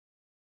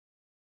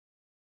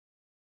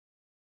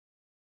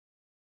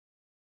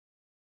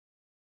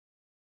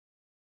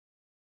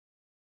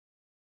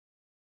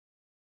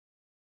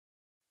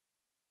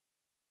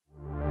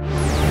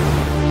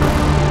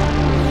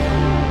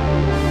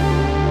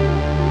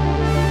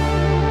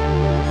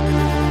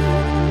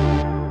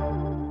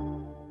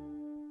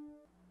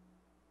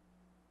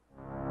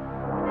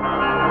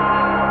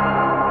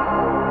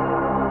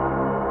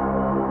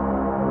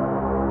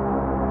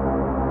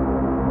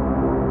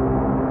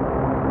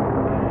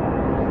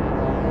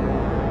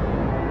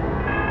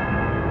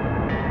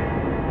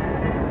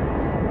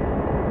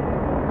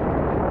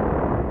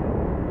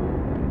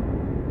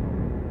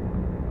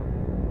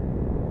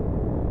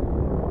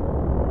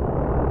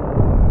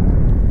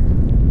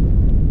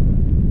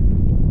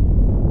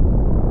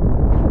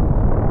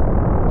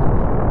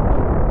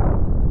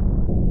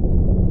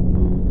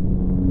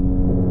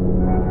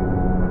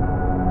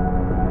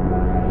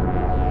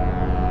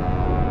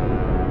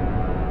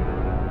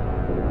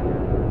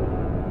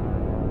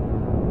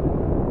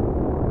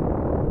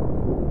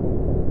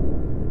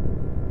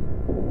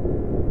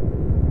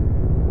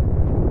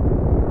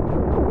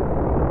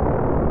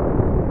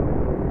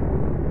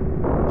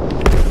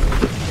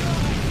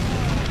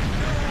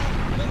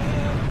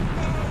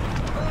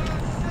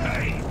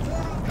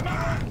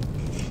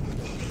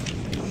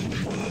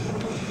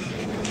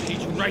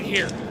right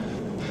here.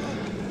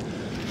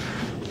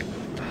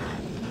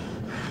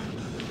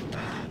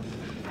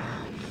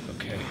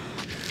 Okay.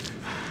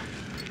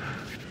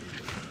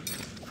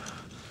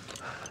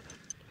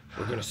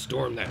 We're gonna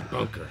storm that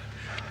bunker.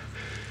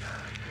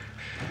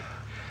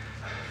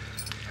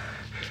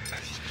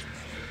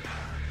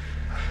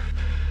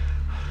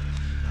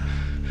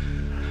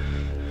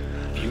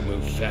 If you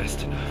move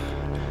fast enough,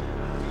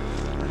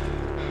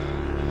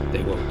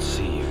 they won't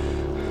see you.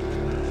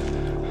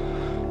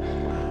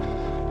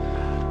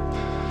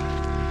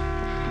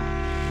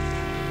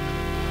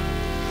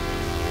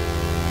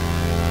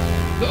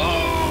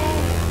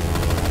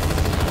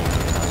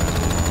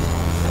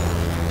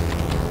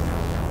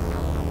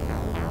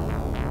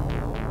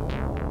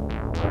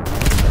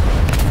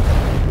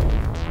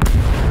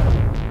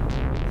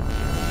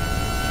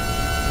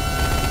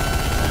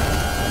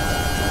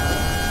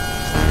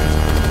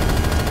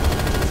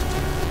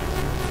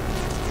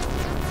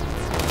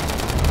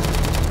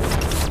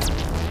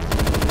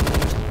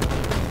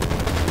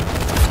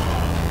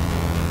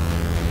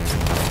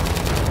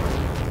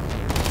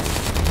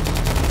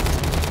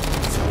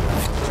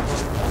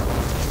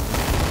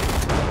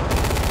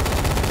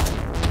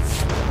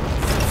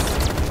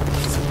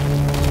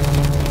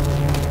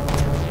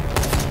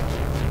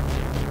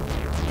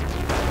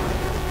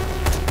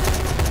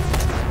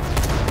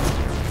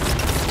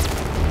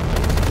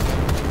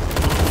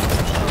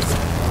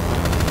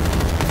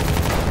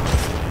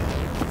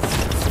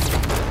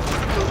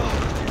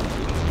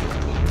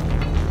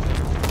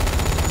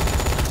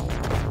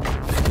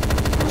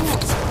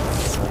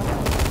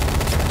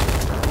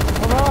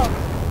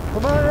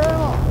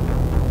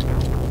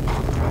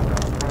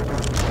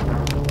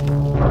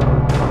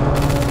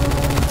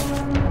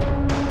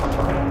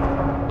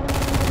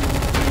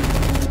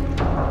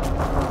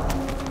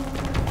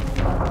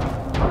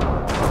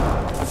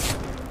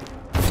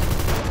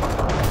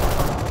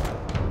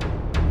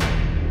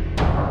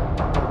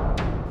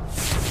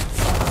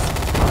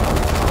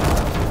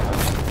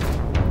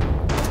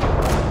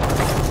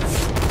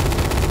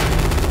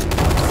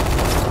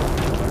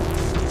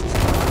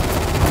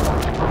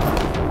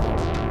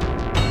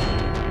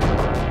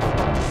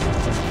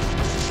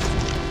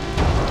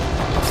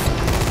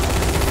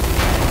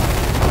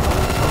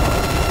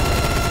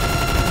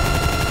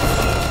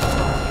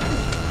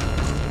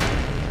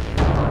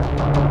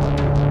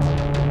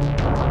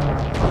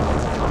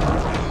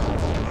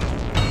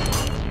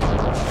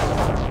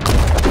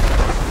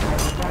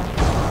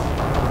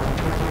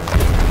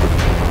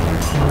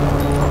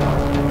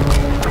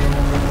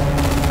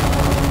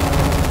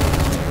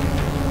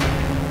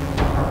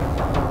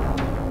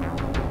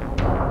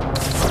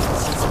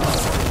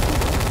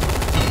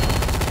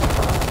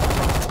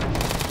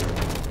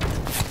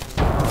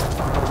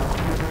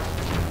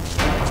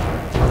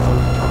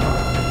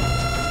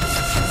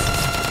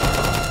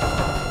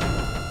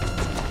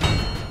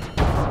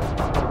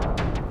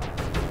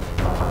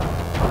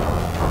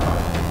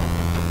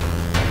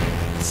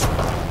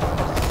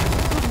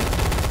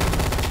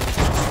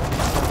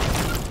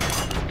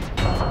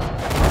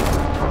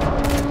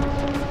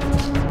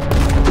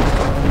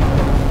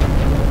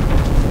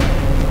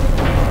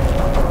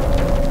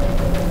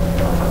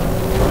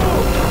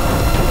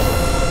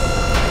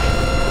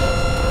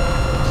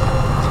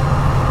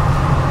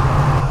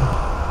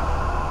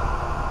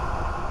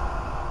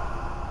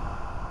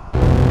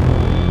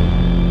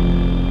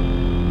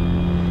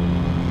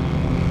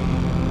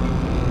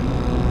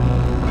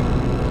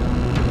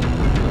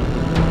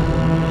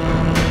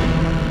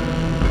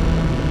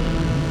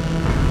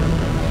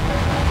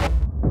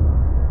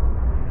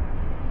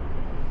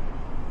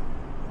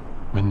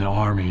 When the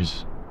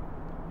armies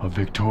of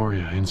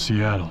Victoria and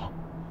Seattle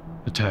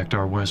attacked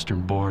our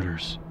western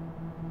borders,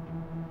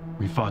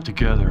 we fought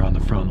together on the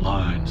front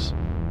lines.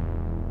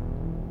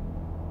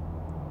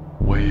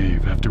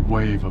 Wave after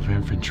wave of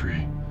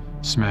infantry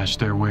smashed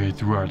their way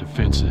through our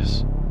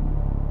defenses.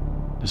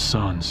 The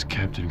Suns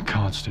kept in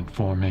constant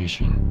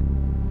formation,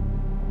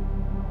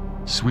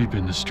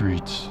 sweeping the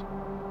streets,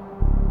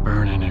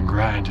 burning and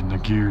grinding the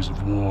gears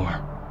of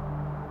war.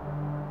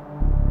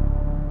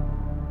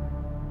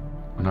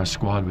 When our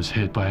squad was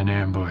hit by an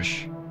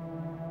ambush,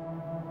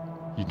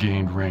 he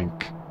gained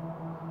rank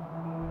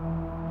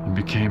and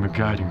became a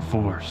guiding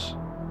force.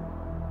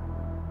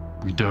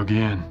 We dug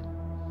in,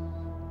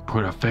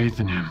 put our faith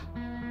in him.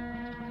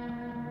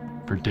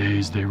 For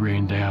days they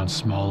rained down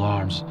small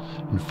arms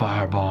and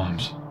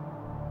firebombs.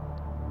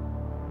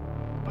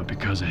 But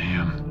because of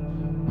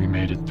him, we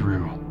made it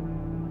through.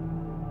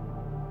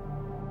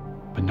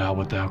 But not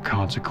without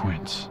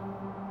consequence.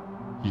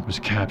 He was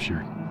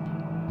captured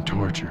and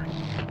tortured.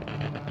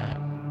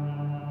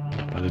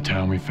 By the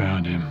time we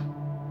found him,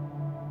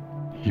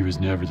 he was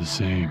never the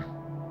same.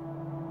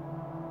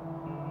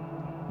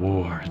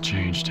 War had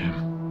changed him.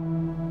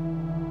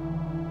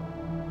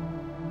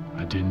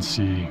 I didn't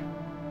see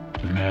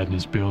the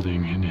madness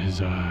building in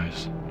his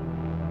eyes,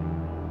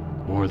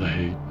 or the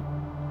hate.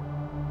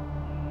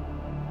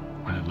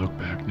 When I look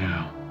back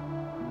now,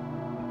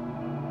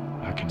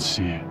 I can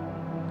see it.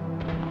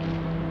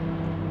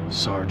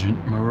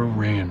 Sergeant Murrow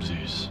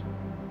Ramses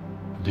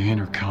of the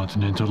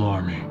Intercontinental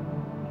Army.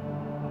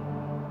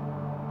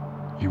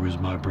 He was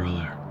my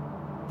brother.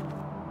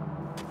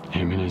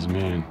 Him and his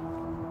men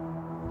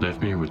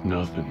left me with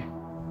nothing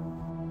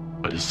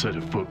but a set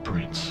of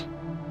footprints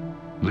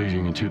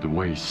leading into the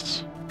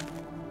wastes.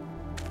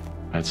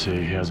 I'd say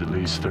he has at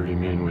least 30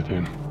 men with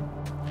him.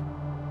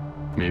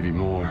 Maybe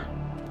more.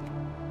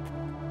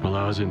 While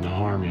I was in the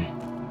army,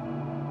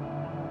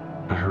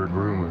 I heard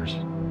rumors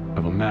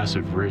of a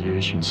massive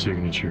radiation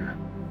signature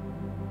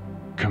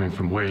coming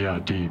from way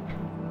out deep.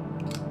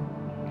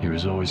 He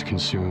was always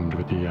consumed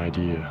with the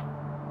idea.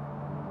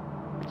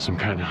 Some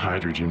kind of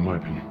hydrogen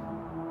weapon.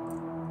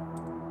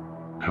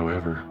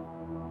 However,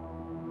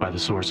 by the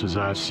sources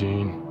I've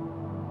seen,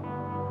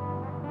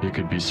 it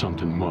could be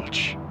something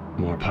much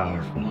more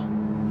powerful.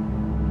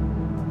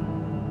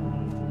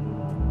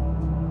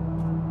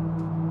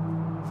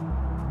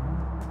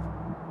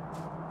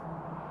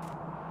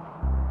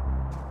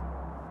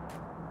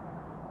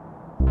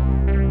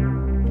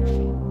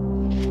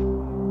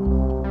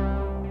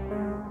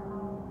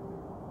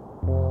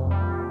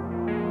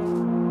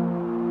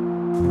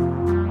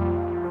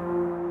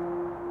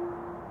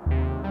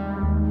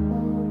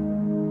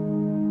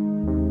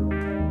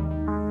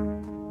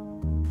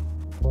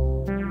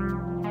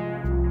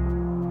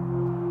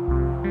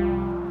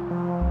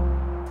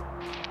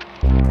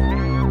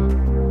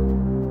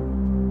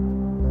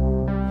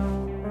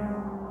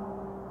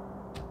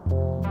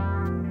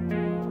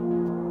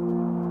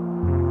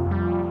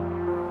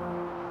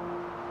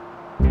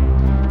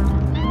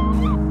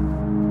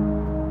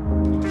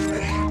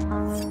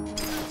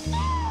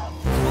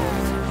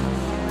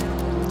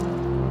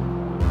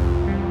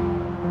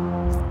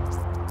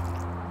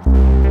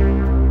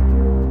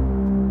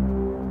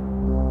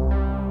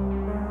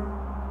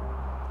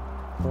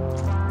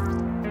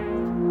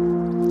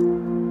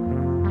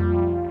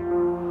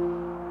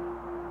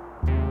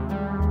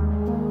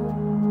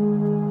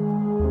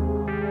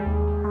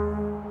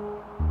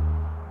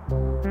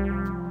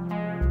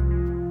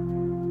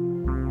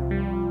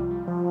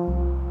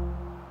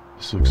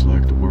 This looks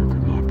like the work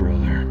of my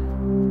brother.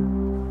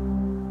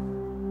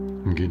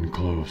 I'm getting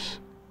close.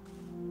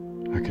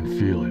 I can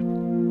feel it.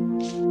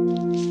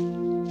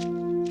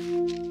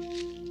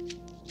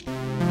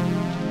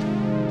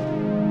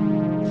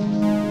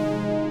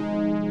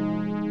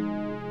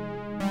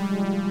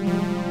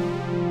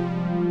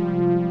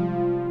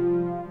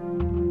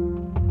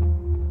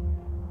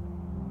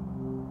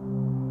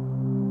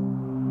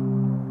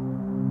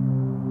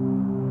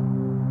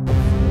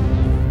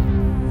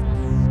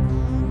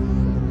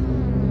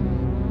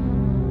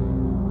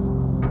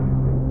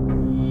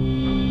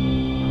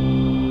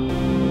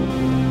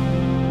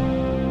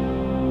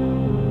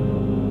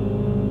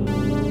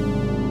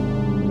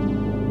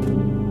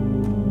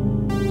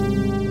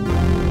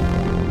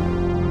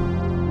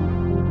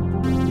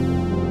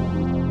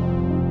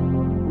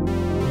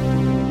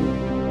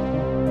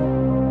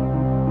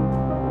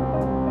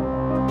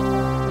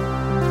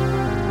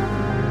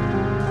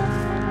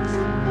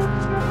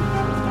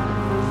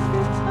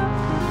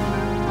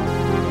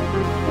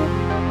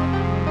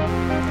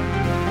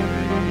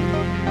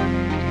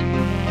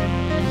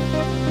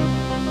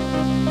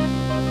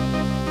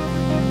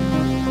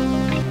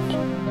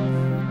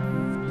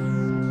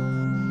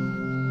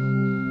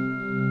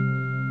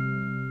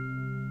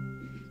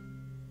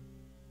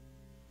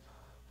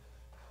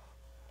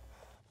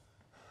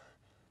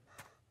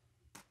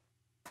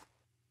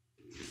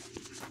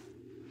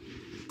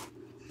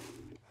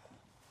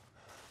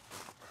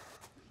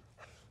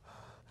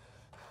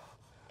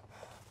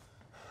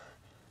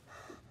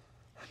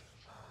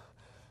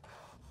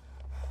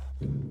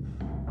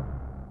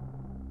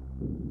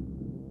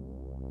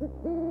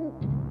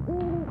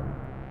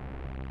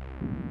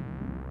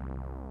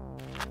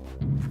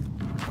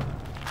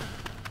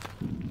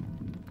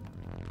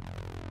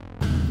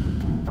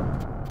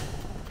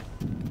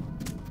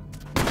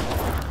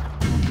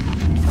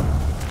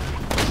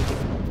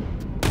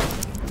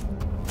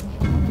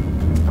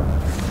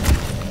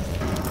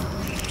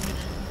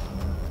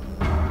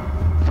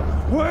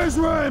 Where's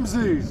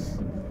Ramses?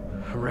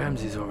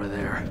 Ramses over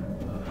there.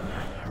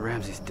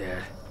 Ramses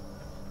dead.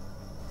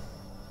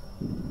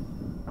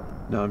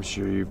 Now I'm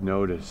sure you've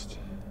noticed.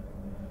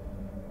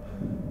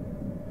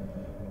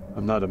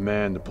 I'm not a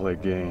man to play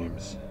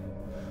games.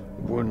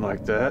 A wound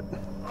like that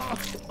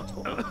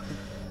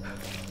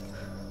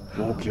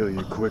won't kill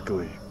you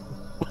quickly.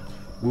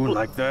 A wound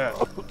like that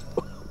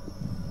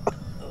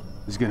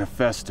is gonna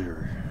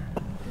fester.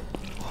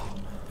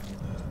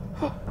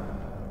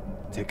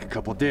 Take a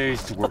couple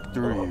days to work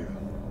through you.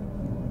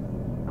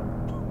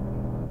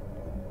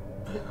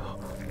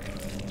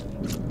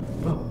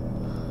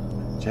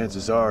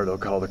 Chances are they'll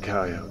call the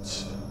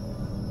coyotes.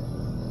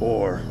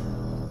 Or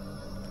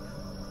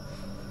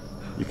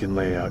you can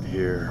lay out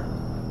here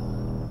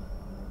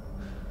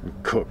and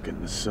cook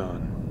in the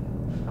sun.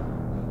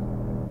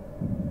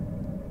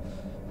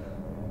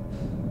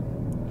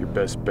 Your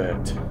best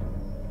bet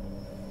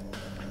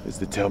is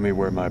to tell me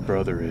where my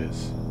brother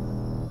is.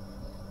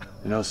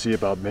 And I'll see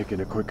about making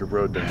a quicker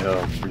road to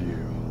hell for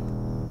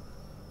you.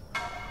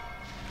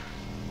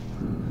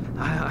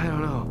 I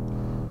don't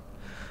know.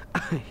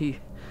 He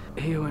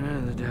went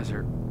into the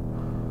desert.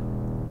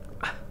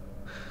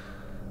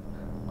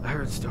 I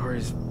heard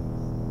stories.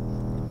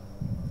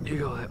 You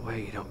go that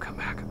way, you don't come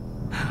back.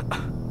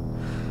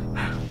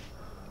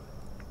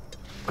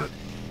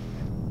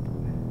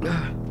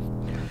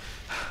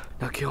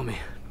 Now kill me,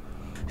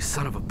 you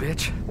son of a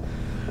bitch.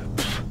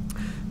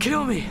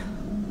 Kill me!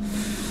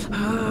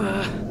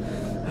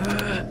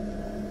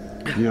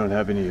 You don't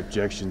have any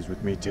objections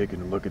with me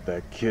taking a look at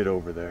that kid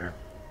over there?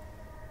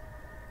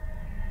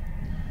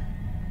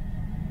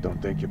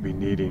 Don't think you'll be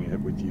needing it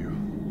with you.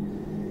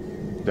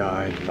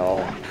 Dying and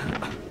all.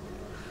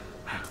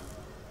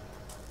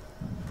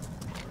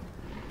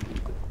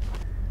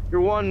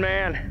 You're one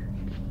man.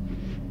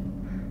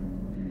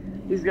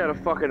 He's got a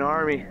fucking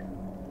army.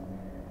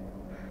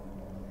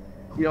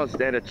 You don't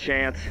stand a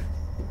chance.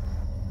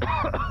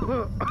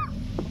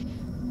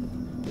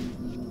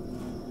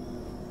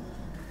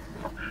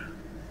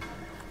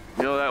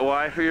 You know that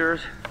wife of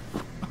yours?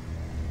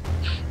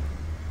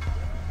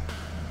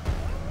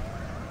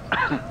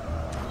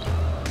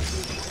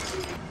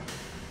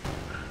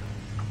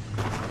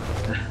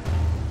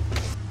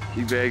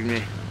 She begged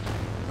me.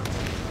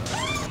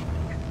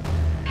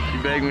 She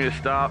begged me to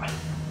stop.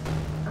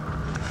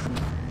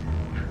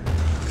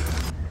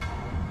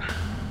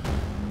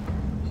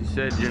 She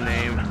said your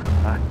name.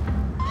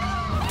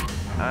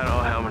 I don't know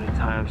how many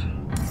times.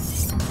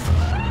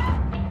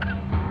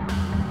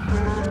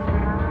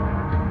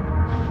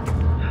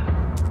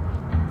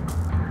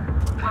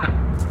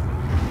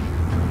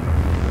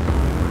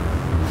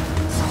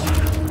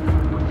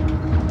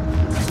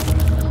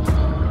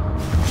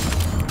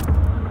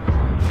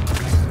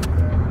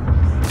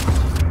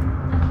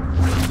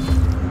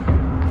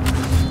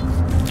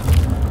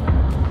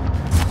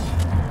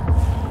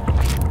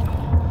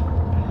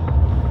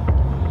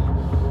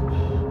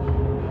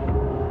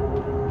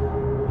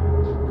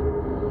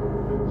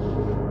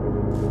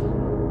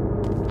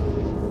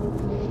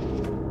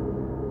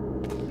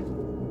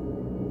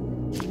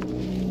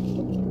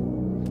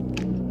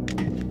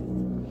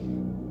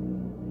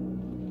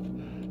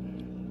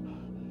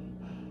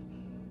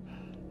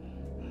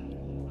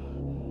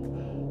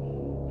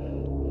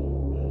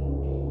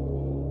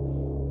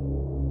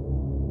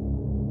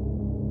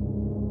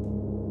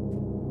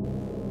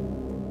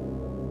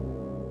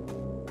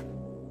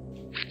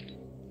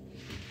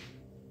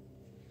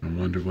 I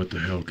wonder what the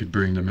hell could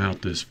bring them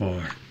out this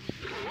far.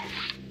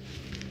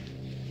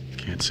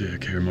 Can't say I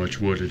care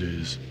much what it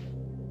is.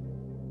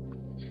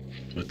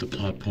 But the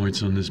plot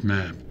points on this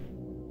map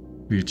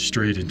lead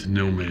straight into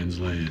no man's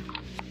land.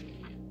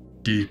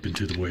 Deep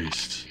into the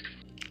wastes.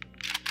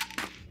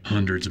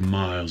 Hundreds of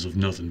miles of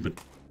nothing but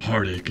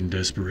heartache and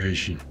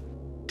desperation.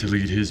 To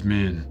lead his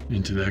men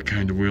into that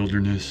kind of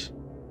wilderness,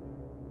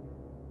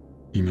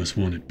 he must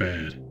want it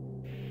bad.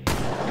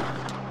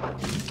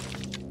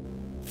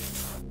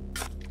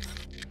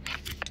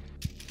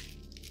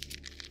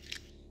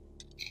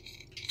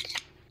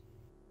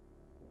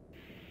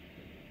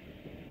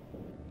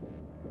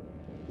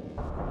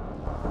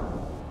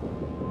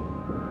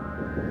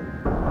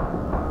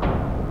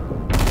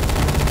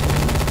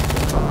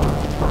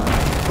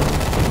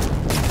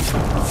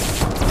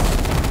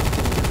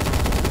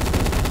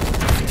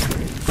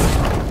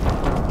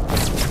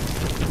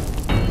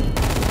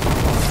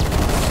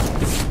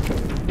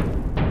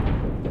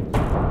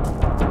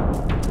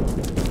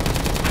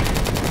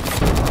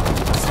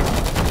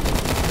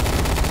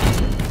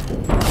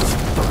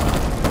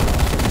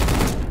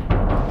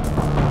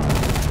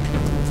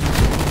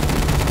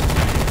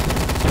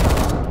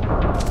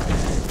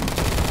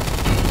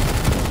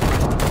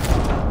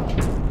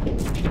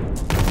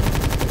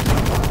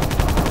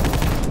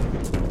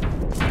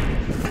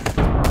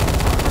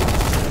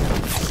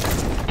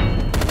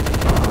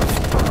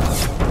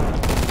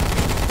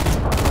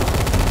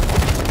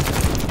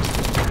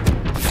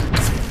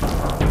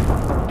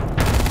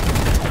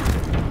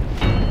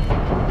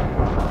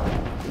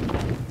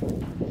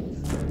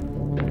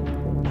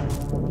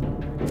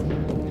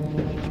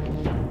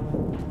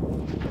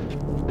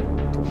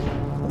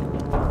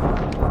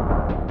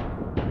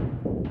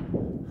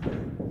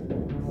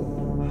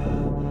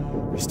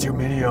 There's too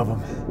many of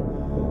them.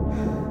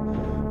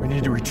 We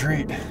need to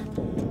retreat.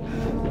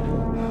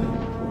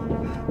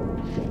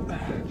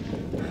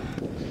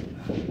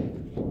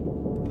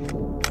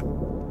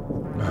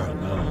 Oh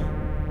no.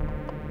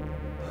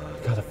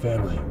 I got a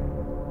family.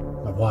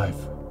 My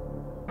wife.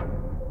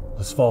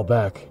 Let's fall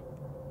back.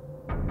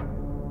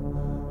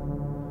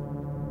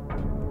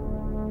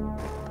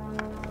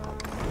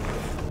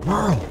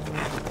 Merle!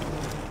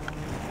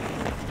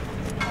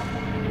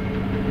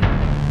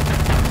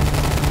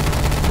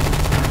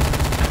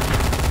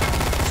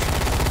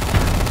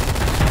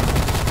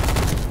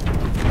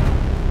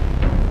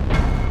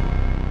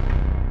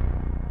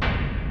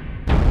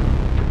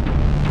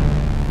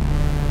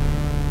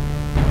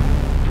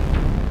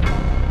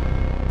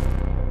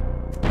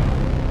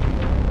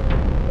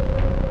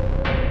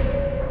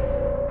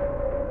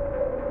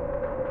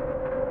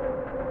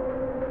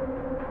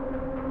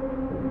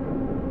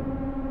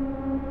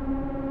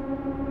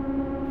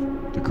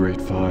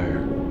 great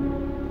fire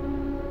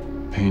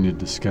painted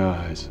the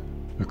skies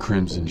a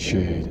crimson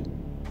shade,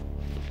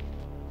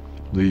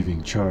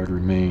 leaving charred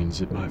remains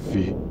at my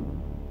feet.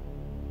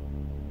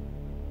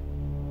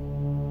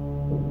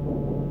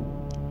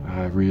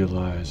 I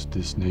realized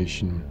this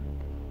nation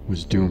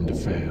was doomed to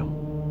fail,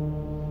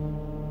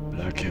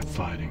 but I kept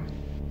fighting.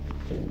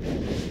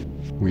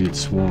 We had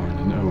sworn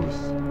an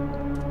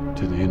oath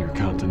to the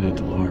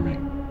Intercontinental Army.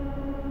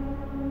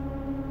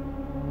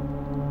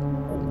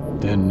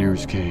 Then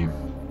news came.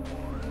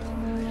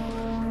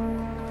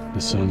 The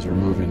Suns were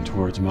moving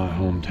towards my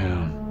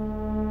hometown,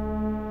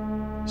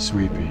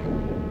 sweeping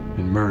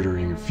and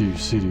murdering a few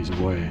cities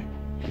away.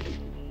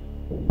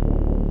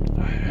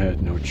 I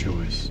had no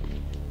choice.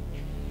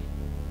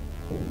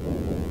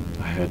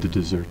 I had to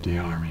desert the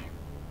army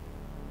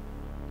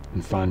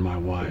and find my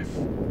wife.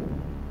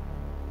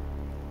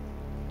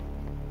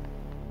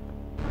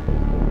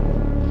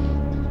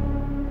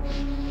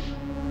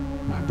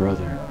 My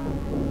brother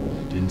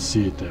didn't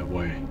see it that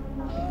way.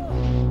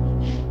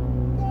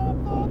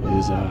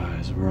 His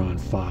eyes were on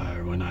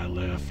fire when I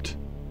left.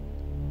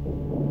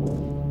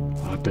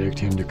 I begged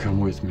him to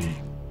come with me,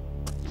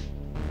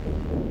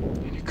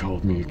 and he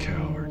called me a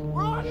coward.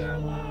 We're on here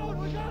alone!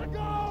 We gotta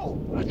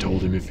go! I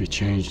told him if he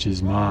changed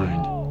his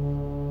mind,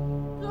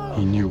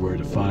 he knew where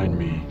to find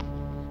me.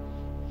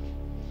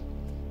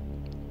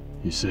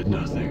 He said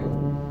nothing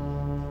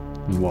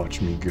and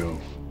watched me go.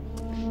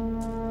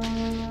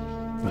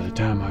 By the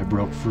time I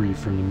broke free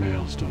from the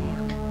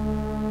maelstrom,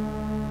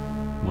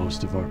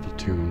 most of our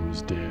platoon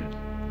was dead,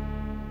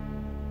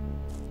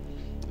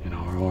 and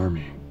our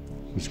army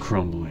was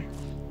crumbling.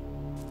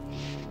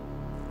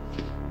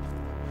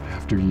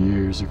 After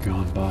years had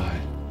gone by,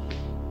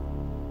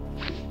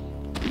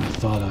 I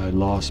thought I had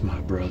lost my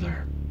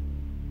brother.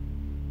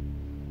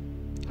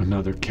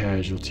 Another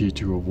casualty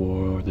to a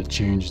war that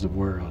changed the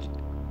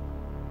world.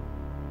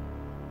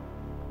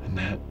 And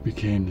that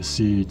became the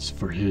seeds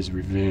for his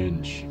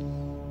revenge.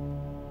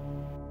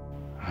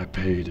 I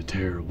paid a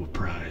terrible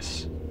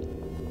price.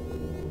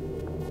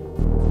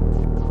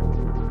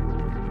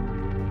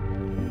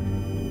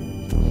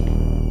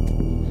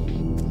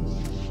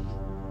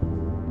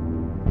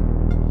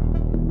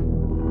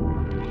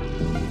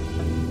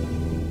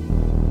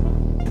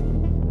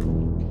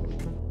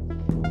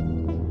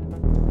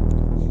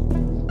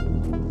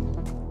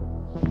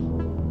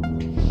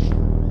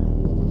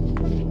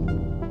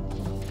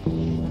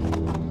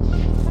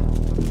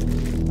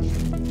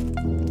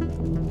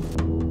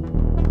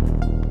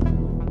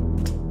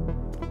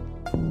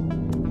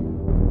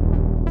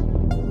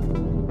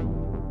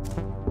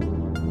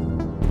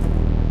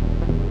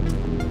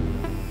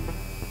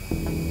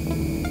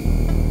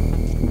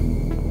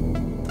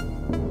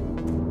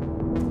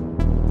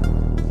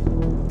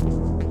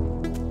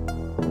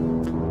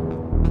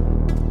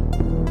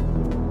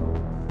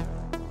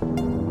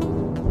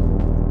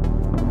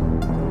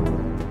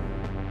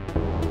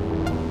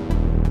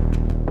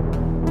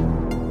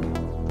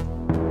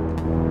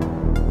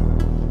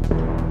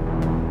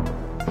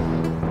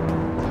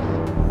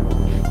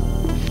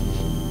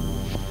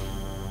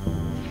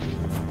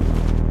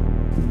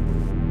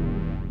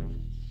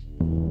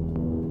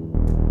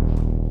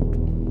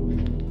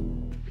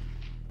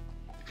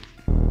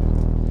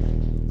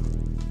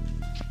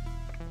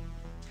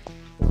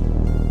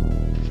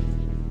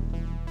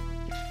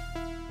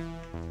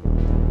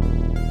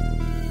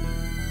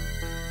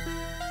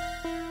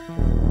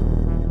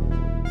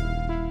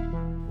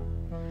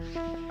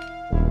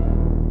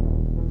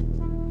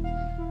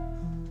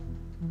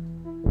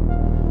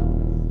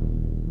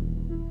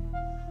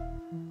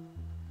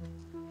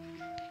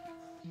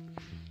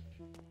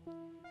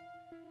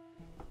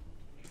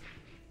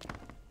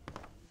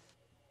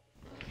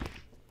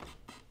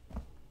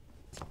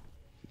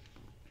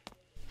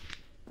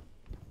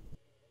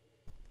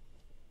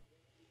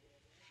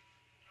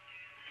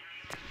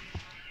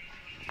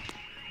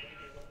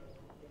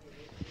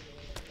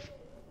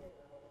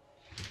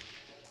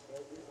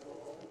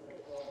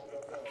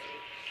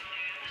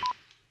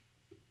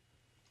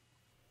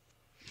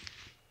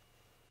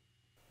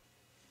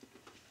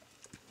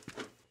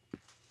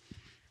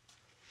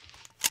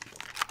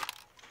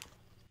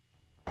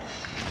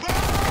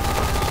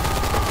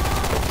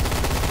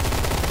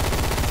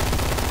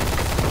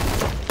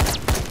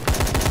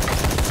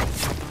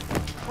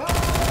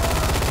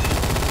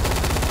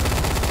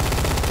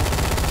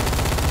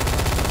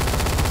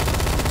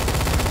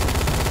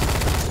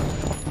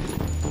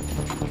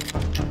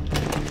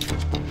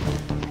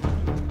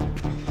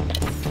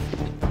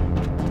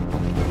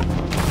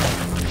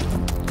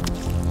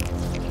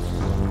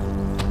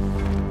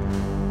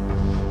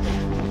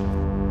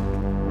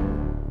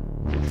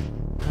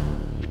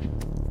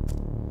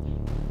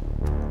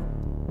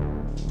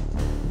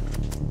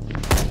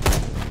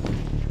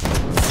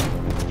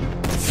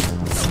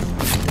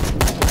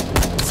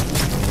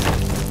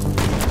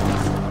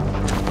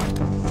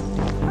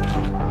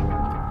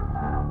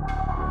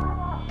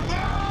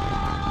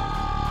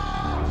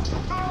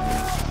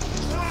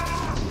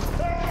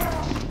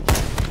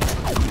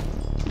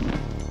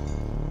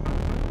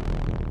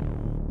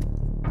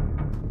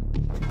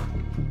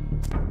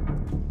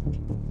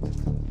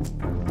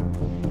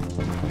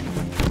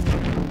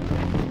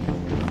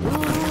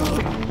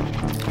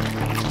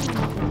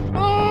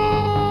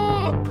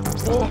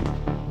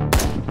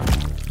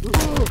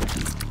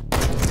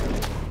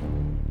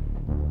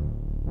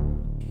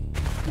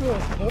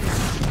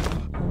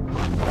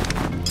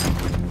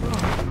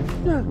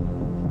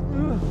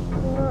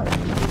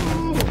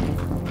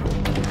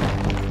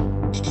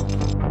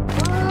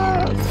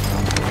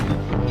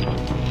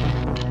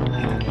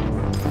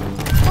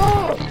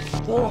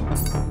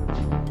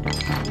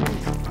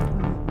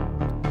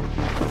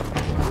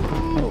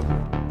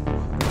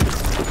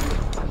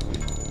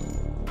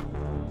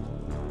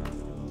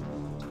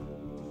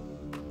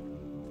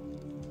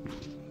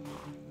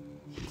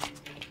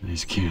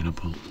 These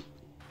cannibal,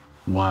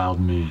 wild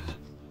men,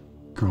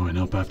 growing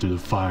up after the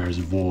fires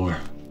of war.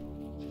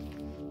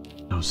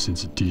 No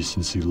sense of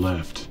decency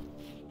left,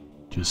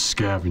 just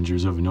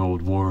scavengers of an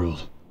old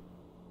world.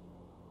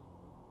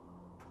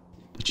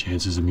 The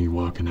chances of me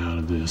walking out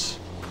of this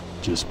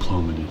just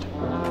plummeted.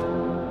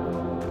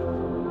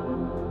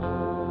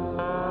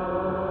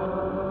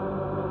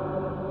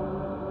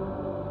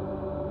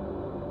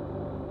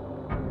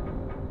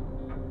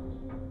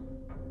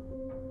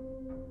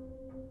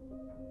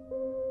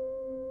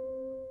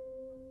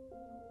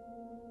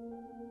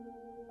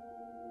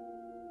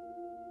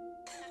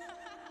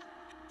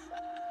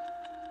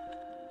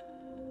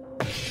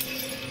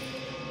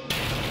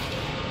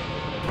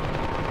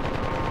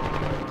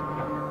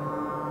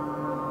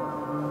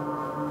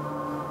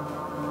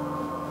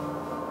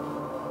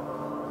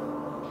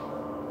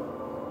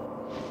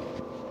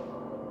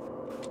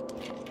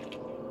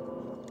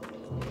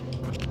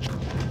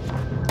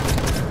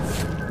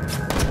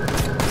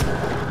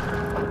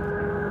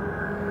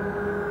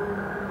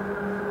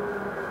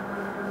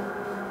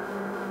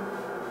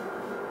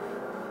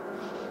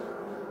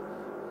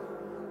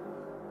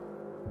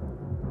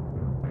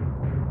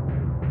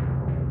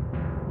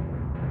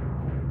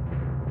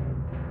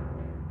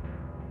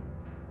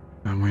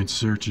 I went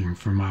searching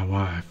for my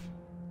wife.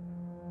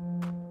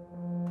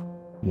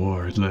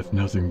 War had left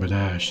nothing but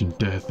ash and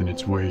death in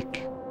its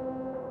wake.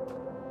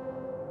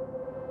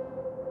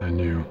 I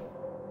knew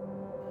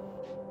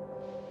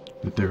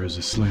that there was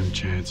a slim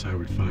chance I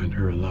would find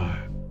her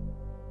alive.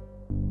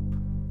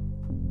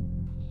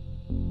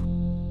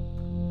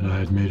 And I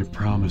had made a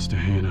promise to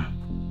Hannah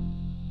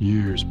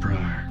years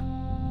prior.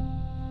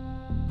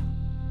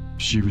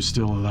 If she was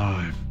still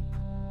alive,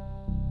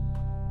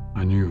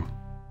 I knew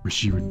where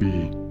she would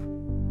be.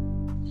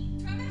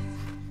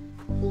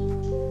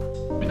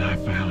 And I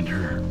found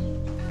her.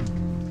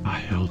 I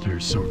held her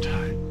so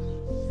tight.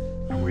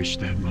 I wished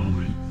that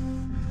moment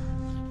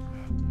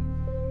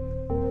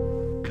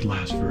could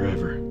last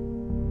forever.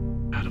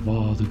 Out of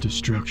all the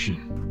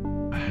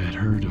destruction, I had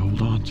her to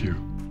hold on to.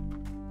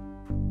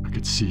 I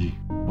could see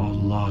all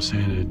the loss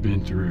Hannah had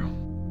been through.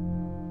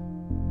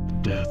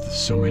 The death of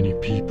so many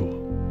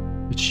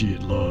people that she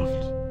had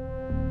loved.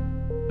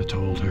 I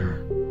told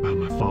her about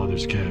my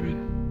father's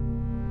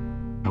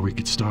cabin, how we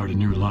could start a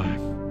new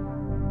life.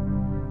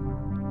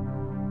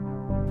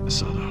 I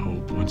saw the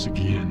hope once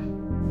again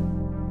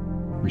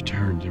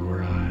return to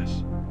her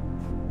eyes.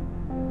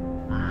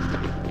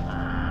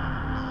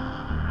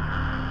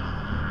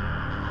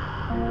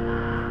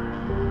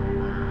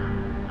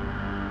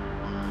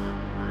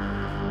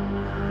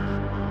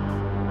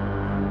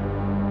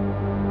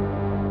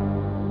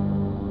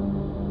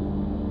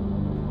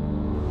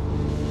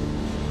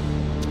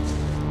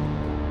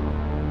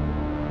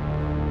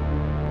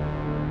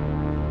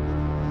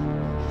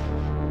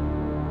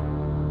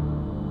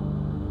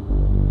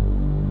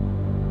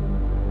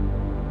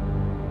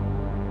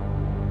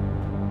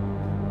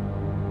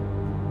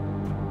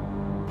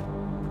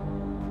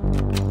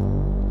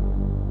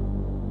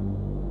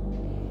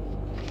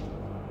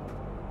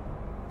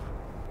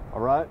 All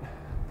right,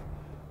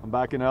 I'm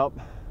backing up.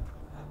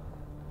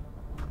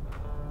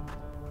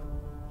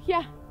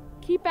 Yeah,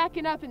 keep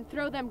backing up and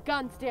throw them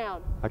guns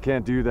down. I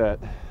can't do that.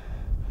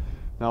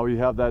 Now you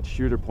have that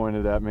shooter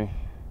pointed at me.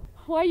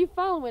 Why are you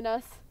following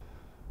us?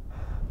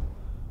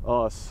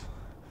 Us.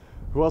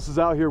 Who else is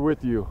out here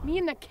with you? Me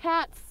and the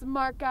cat,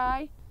 smart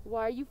guy.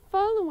 Why are you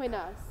following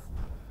us?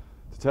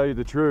 To tell you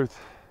the truth,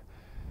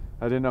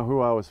 I didn't know who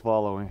I was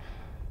following.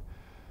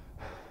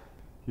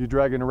 You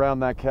dragging around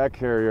that cat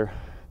carrier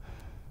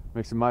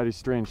makes a mighty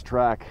strange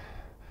track.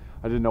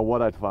 I didn't know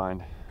what I'd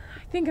find.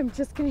 I think I'm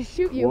just gonna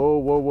shoot you. Whoa,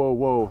 whoa, whoa,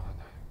 whoa.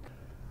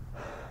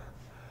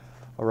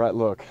 All right,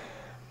 look.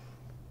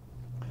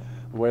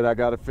 The way that I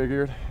got it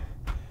figured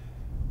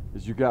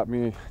is you got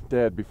me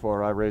dead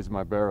before I raised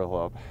my barrel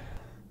up.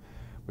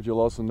 But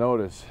you'll also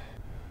notice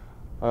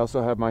I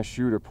also have my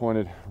shooter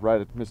pointed right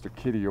at Mr.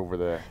 Kitty over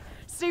there.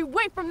 Stay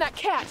away from that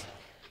cat!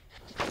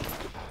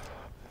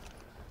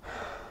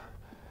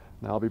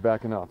 Now I'll be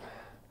backing up.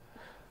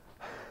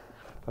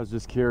 I was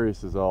just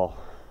curious is all.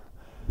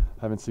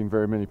 Haven't seen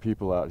very many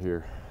people out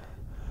here.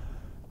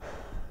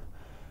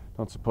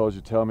 Don't suppose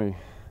you tell me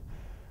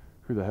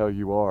who the hell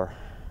you are.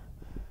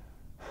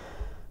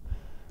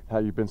 How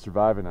you've been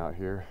surviving out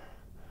here.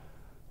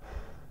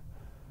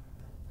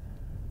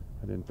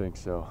 I didn't think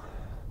so.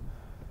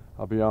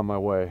 I'll be on my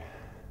way.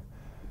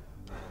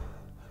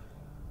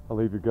 I'll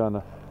leave your gun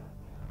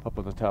up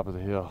on the top of the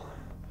hill.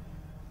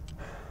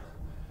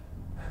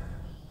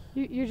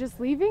 You're just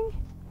leaving?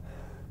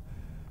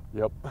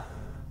 Yep.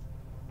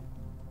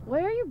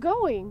 Where are you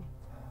going?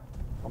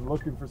 I'm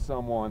looking for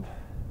someone.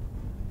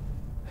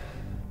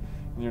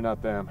 And you're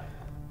not them.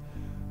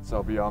 So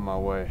I'll be on my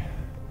way.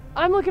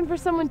 I'm looking for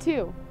someone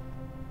too.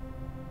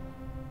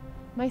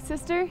 My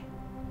sister?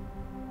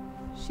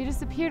 She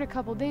disappeared a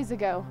couple days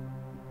ago.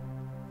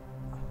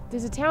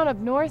 There's a town up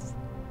north.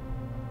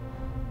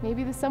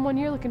 Maybe the someone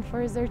you're looking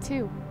for is there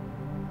too.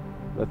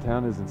 That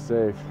town isn't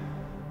safe.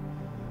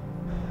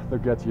 They'll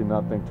get to you and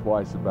not think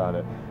twice about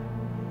it.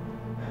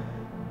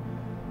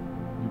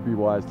 You'd be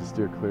wise to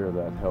steer clear of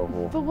that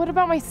hellhole. But what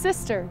about my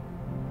sister?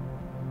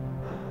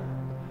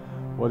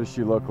 What does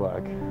she look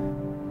like?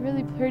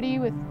 Really pretty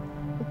with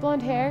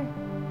blonde hair.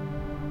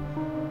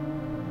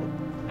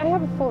 I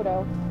have a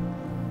photo.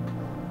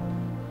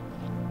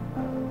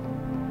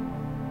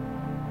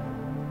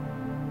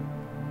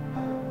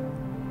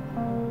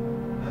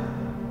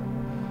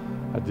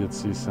 I did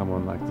see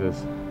someone like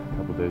this a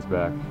couple days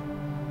back.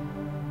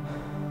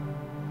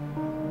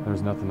 There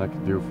was nothing I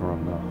could do for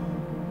them though.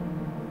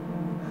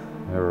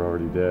 They were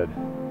already dead.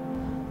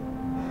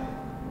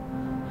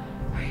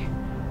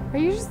 Are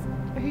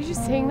you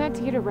just saying that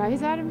to get a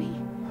rise out of me?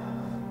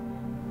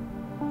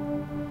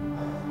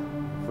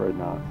 Afraid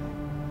not.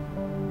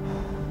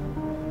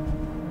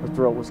 Her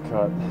throat was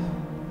cut.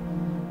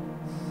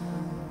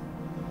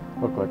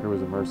 Looked like it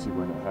was a mercy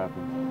when it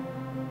happened.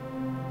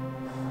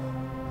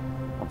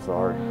 I'm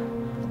sorry.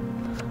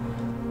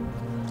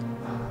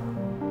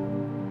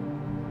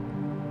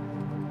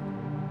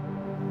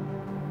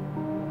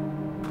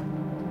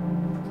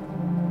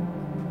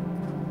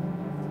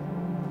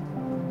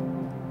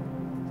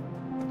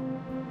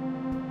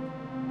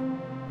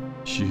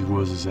 She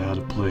was as out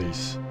of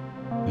place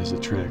as the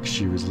tracks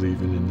she was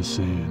leaving in the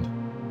sand.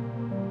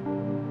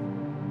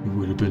 It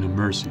would have been a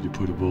mercy to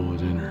put a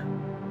bullet in her.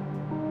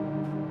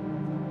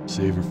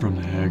 Save her from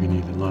the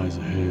agony that lies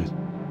ahead.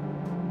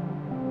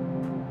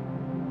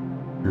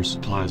 Her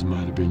supplies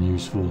might have been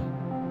useful,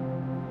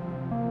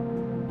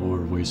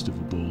 or a waste of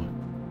a bullet.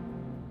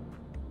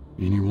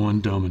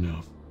 Anyone dumb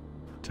enough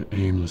to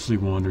aimlessly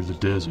wander the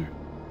desert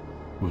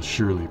will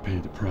surely pay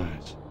the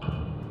price.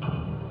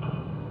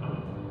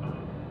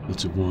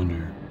 It's a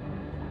wonder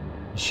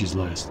she's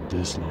lasted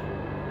this long.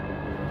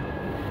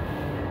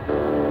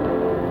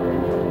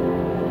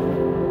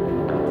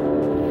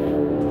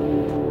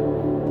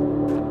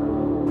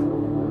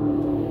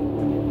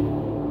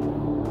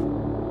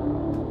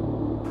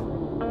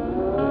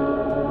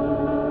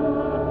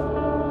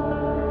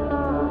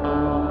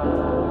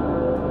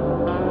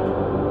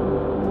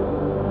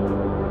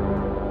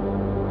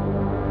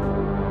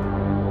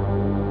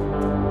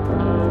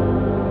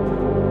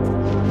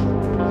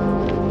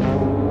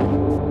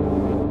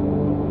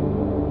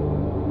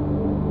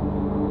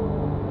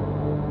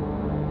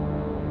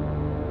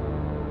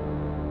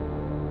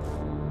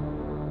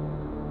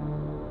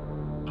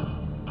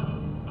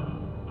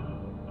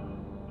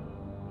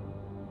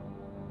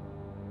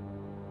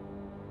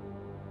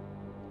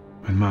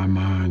 When my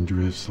mind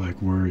drifts like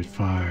worried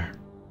fire,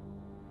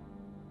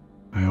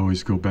 I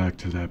always go back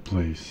to that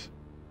place.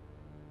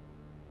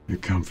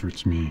 It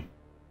comforts me.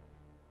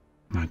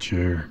 My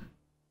chair,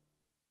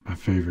 my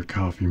favorite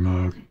coffee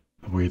mug,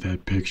 the way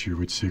that picture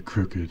would sit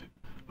crooked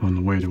on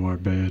the way to our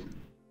bed,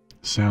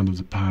 the sound of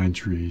the pine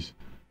trees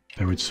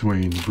that would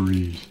sway in the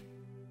breeze.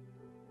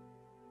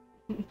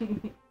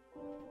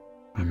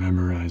 I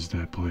memorized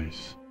that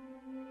place,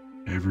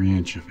 every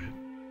inch of it.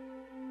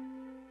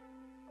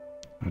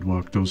 I'd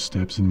walk those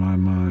steps in my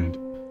mind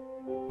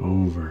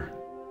over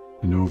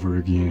and over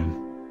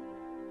again.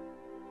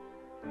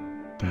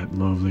 That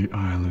lovely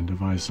island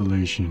of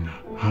isolation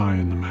high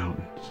in the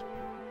mountains,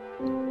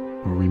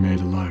 where we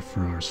made a life for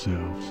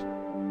ourselves,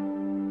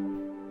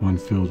 one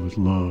filled with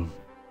love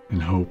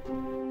and hope.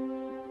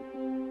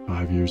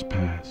 5 years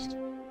passed.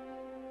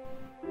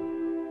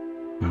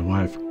 My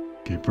wife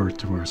gave birth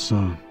to our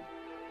son.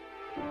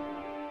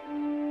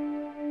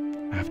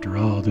 After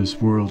all this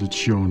world had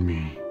shown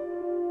me,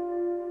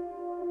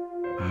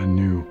 I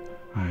knew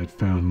I had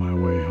found my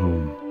way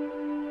home.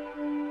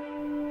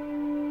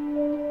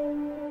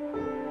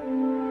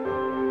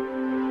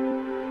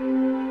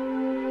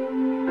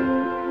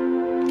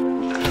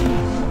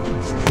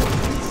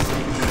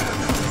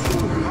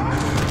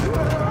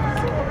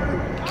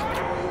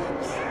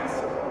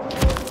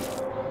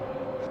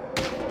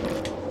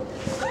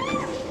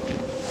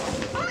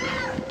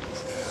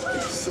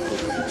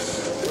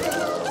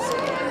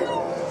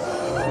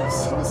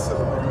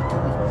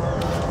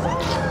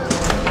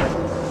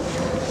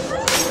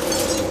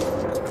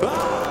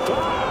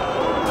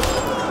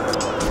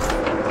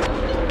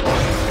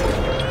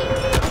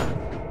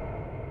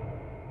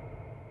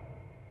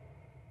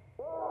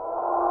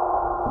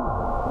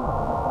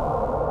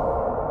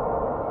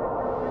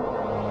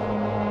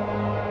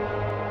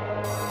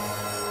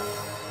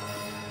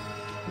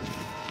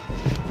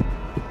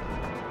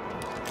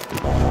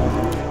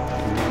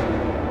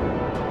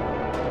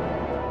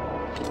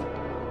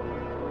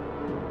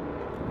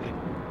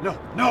 No,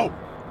 no!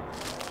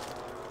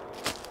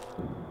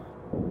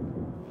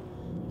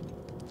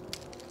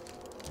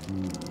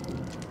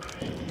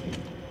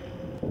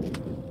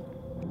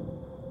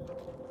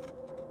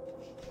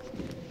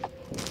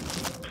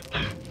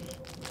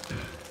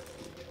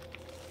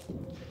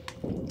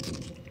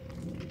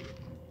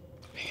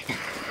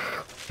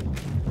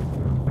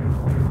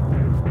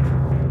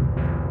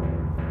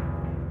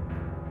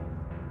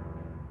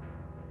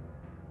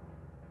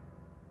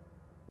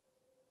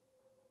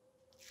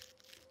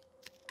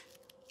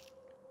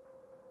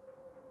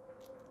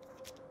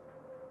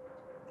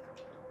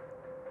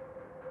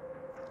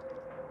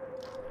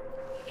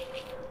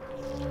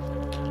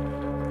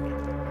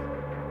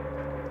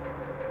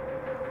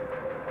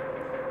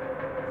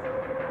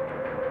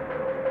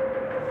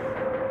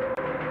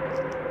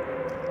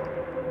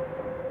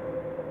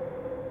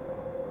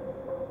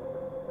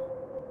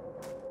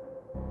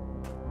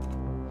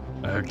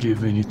 I'd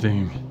give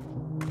anything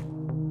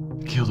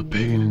to kill the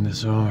pain in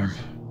this arm.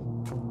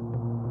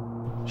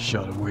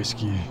 Shot of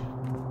whiskey,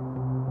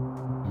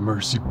 a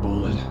mercy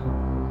bullet,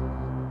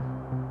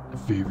 the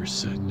fever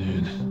setting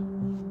in.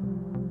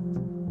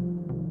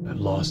 I'd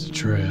lost the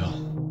trail.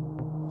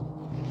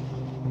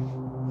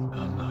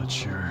 I'm not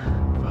sure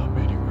if I'm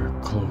anywhere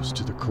close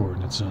to the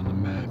coordinates on the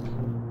map.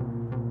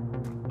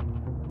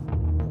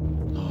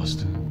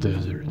 Lost in the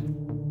desert.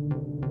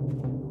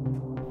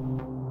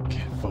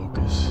 Can't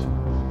focus.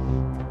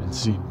 Been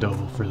seeing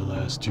double for the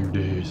last 2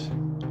 days.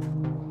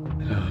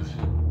 And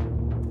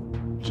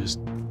I'm just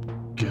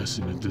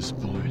guessing at this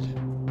point.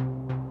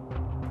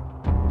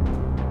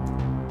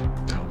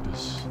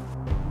 Compass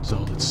is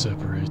all that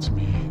separates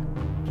me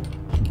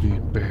from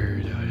being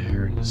buried out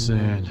here in the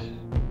sand.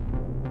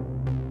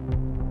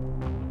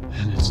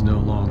 And it's no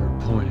longer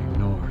pointing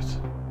north.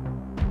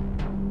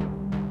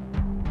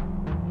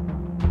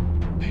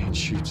 Pain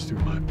shoots through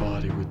my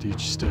body with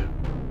each step.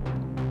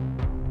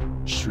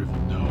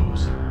 Shriveled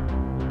nose,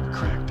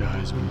 cracked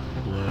eyes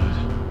with blood,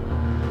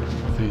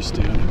 face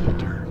down in the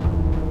dirt.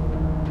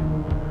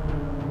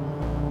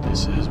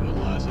 This is what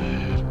lies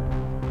ahead.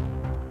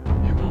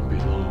 It won't be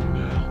long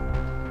now.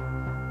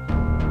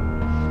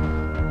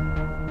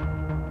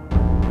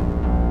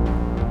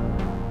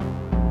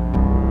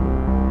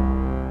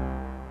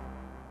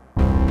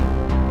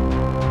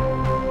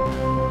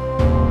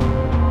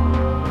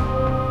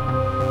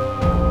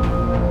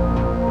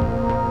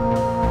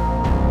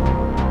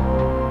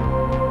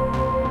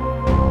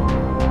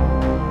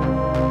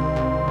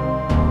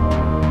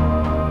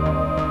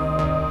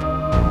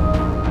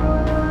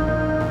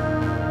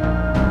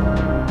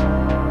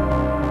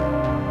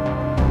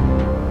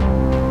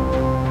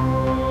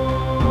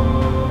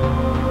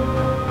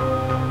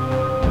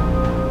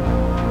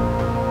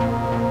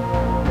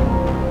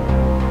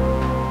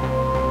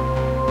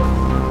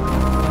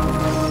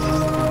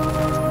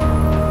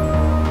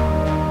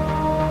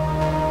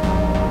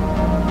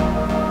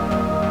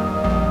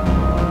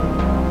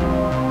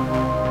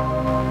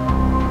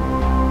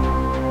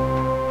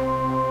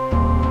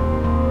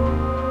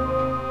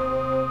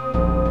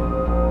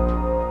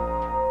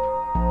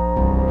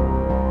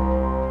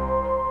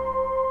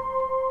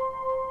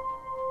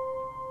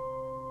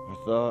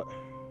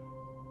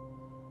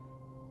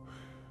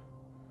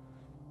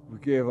 We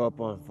gave up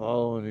on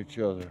following each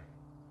other.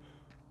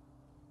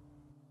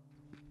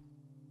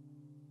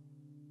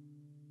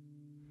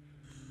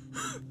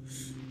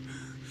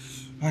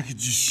 I could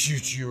just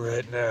shoot you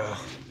right now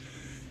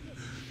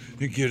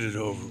and get it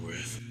over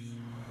with.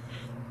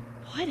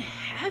 What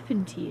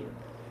happened to you?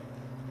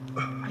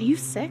 Are you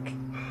sick?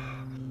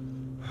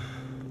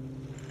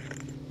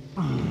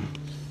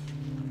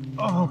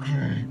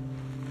 Okay.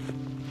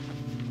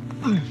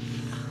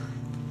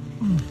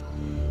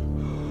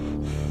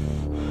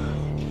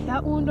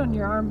 That wound on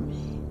your arm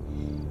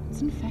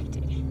is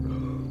infected.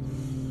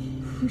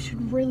 You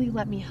should really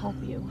let me help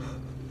you.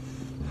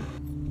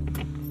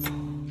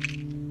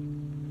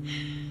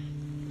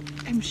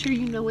 I'm sure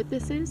you know what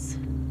this is.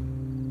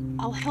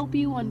 I'll help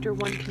you under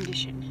one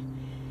condition.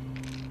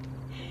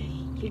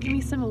 You give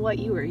me some of what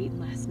you were eating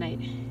last night.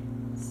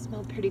 It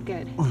smelled pretty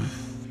good.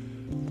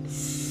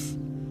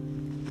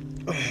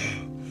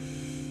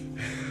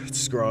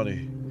 It's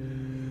scrawny,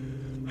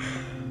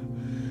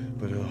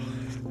 but it'll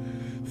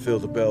fill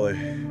the belly.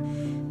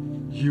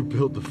 You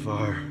built the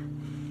fire.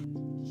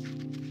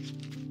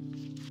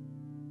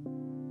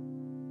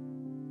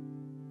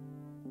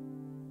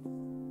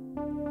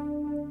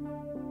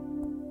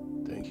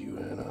 Thank you,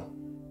 Anna.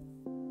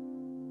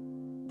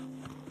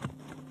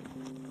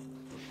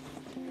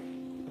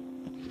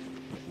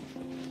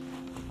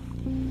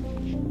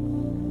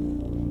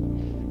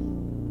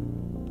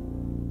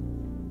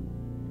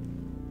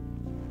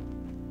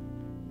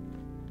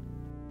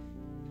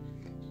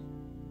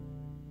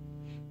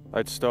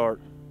 I'd start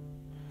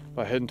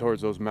by heading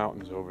towards those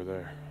mountains over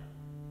there.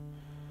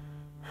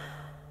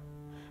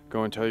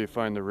 Go until you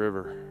find the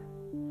river,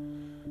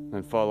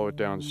 then follow it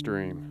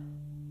downstream.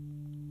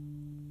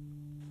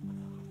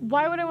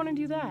 Why would I want to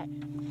do that?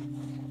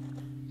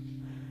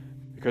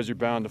 Because you're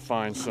bound to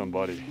find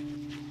somebody.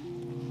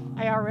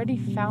 I already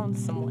found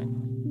someone.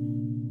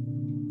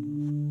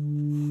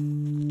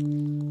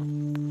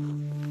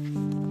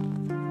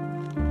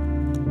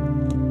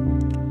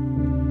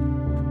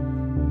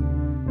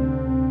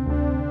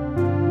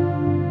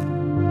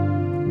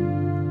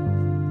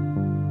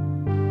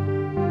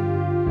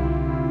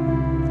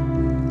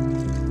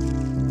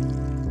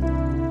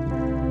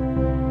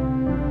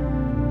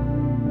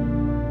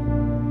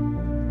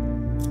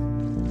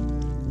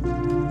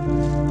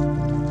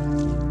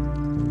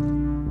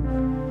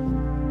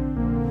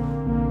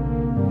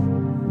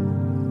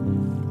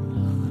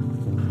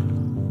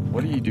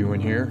 What are you doing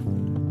here?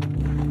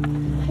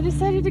 I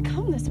decided to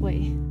come this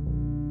way.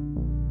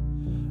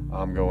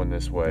 I'm going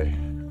this way.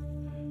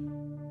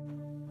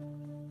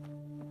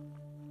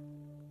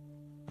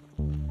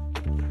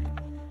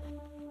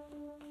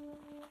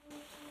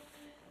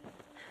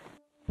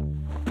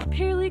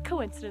 Purely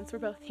coincidence we're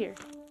both here.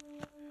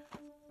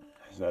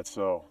 Is that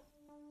so?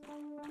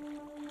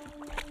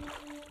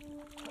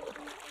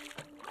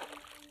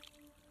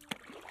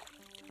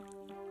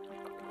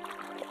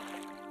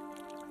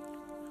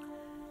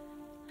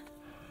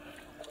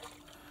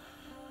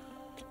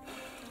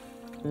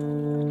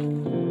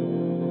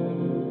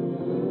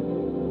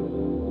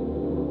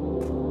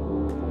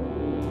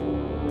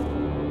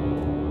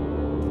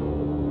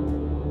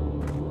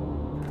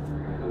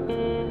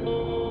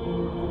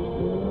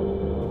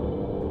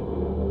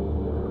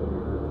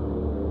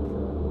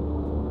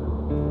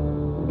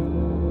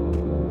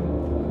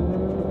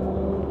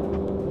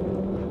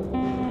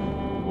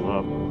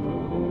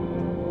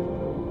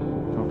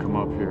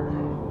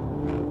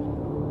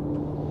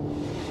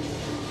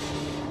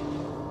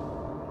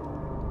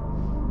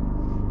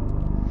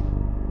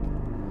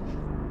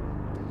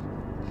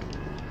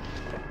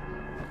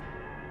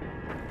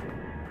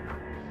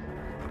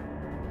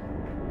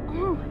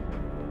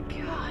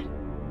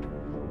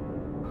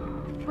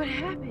 What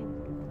happened?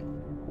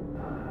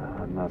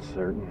 I'm not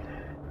certain.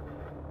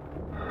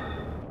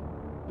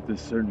 But this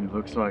certainly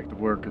looks like the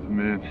work of the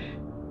men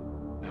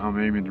I'm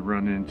aiming to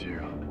run into.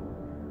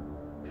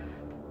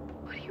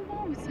 What do you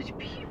want with such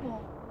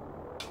people?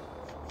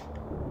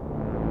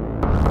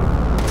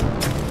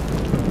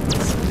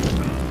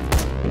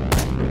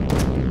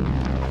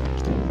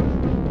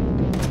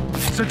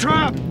 It's a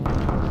trap!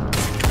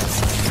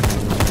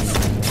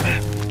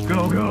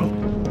 Go, go!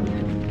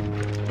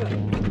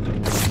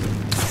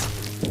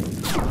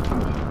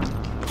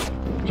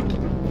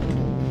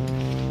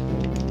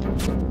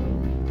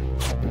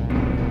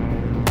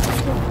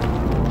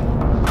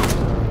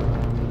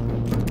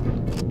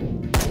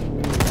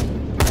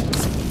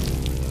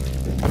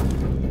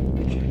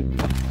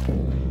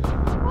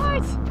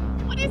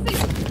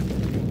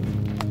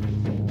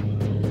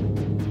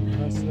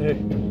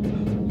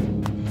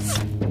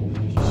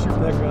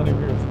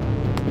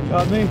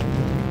 Got me?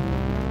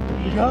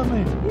 You got me?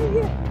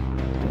 Yeah.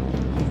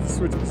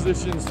 Switch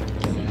positions.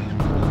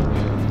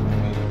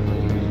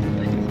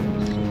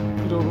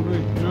 Get over me.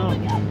 No.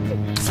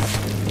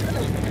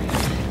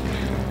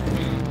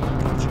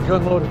 Get your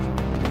gun loaded.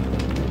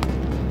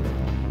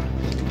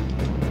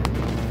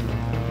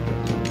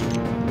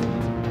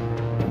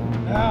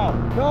 Now,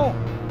 go!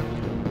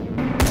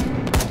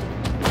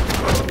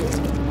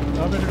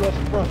 I'm gonna go up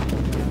in front.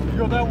 You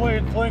go that way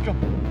and flank them.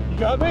 You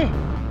got me?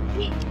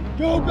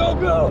 Go, go,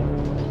 go!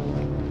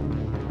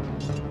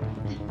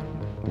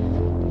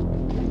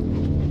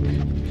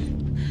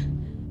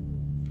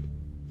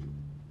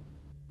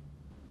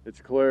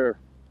 It's clear.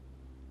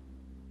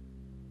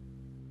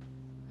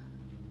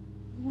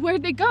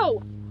 Where'd they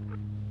go?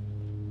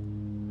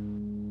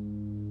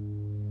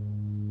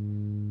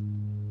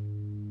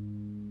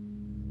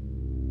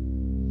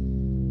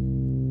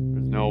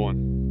 There's no one.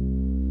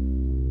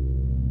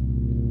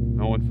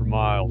 No one for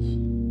miles.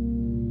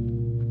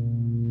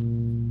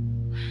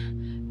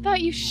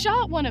 Thought you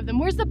shot one of them.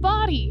 Where's the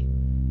body?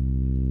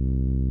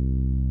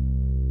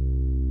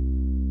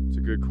 It's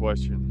a good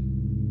question.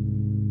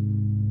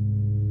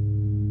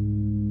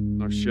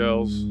 No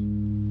shells,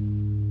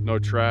 no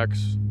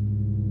tracks.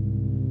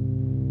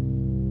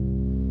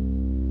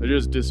 They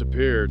just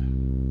disappeared.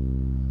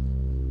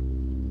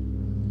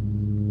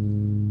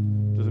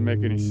 Doesn't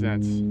make any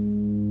sense.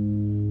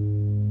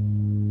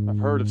 I've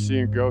heard of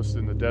seeing ghosts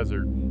in the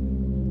desert,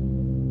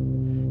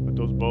 but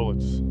those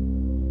bullets,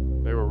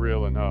 they were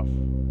real enough.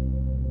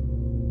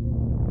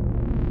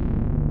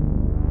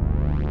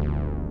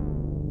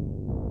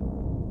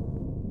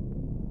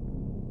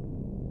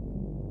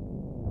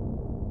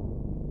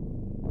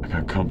 I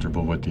got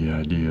comfortable with the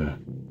idea,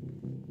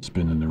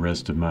 spending the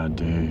rest of my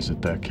days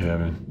at that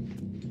cabin.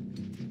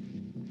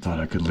 Thought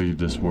I could leave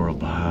this world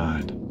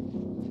behind.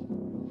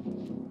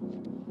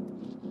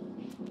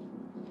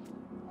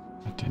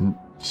 I didn't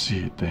see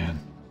it then,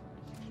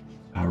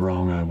 how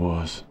wrong I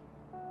was.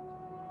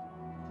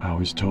 I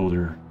always told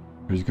her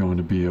it was going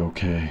to be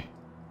okay.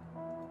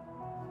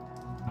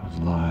 I was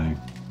lying.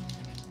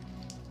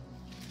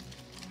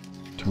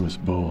 To us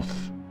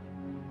both.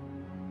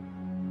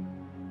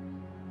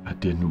 I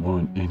didn't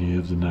want any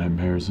of the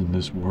nightmares in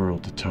this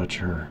world to touch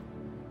her.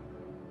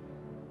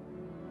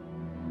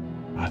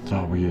 I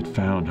thought we had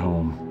found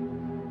home.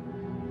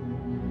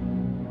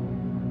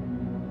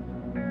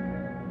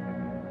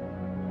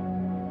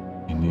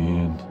 In the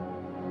end,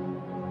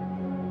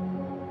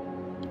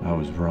 I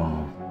was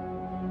wrong.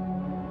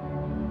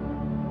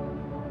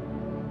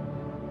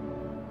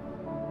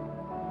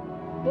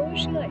 What was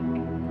she like?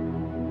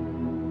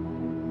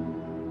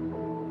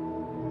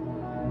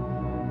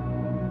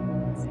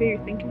 That's who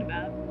you're thinking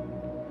about.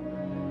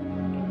 I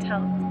can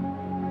tell.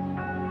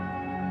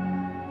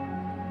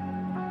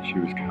 She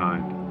was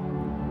kind.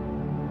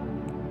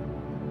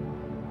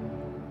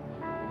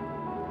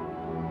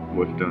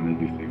 Would have done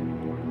anything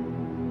for her.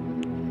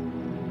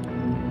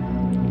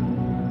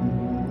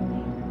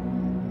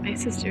 My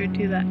sister would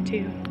do that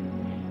too.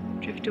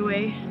 Drift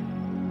away.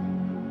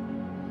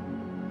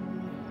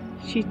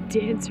 She'd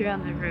dance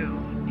around the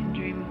room and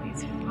dream of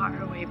these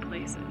faraway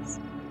places.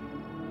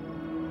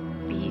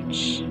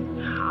 Beach,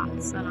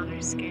 hot sun on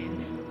her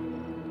skin,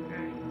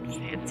 or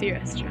fancy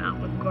restaurant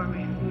with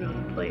gourmet food on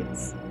the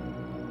plates.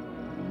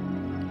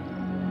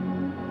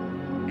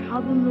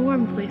 Called them the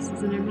warm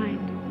places in her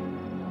mind.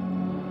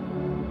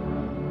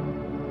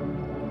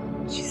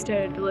 she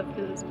started to look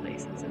for those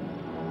places, and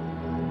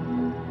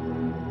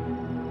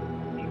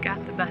it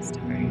got the best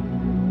of her.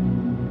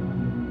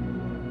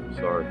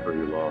 Sorry for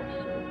your loss.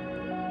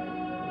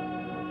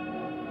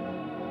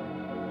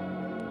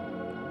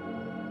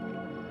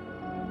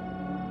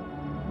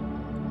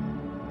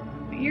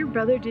 What your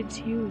brother did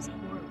to you is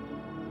horrible.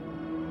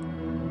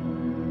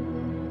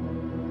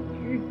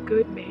 You're a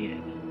good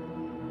man.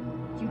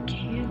 You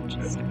can't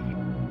just...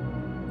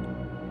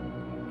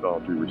 With all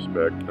due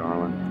respect,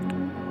 darling,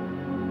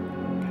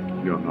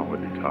 you don't know what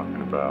you're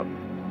talking about.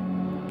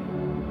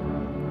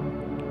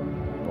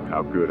 Or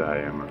how good I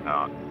am or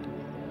not.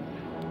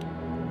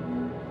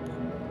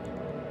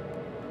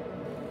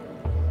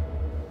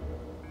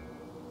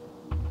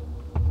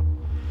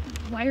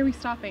 Why are we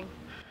stopping?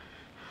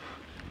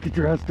 Get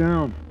your ass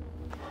down.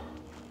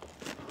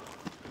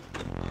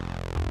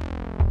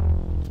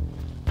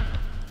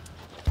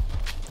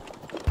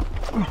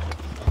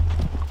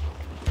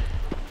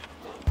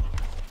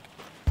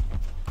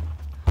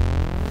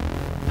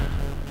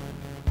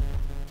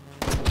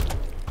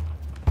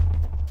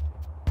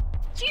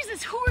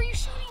 Jesus, who are you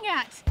shooting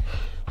at?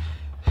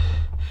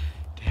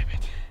 Damn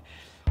it.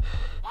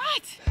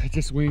 What? I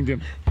just winged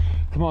him.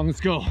 Come on, let's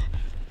go.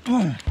 Who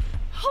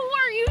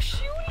are you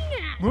shooting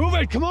at? Move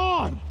it, come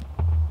on!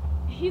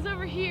 He's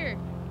over here.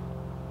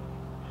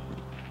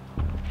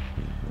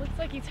 Looks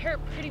like he's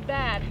hurt pretty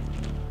bad.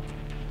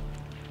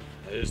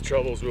 His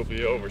troubles will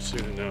be over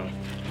soon enough.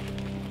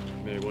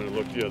 You may want to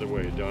look the other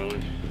way,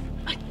 darling.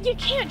 You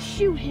can't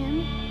shoot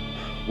him.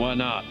 Why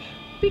not?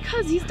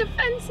 Because he's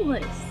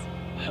defenseless.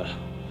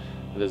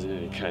 That isn't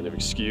any kind of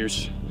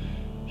excuse.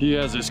 He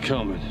has this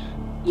coming.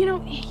 You know,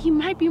 he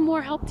might be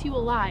more help to you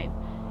alive.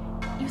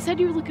 You said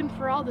you were looking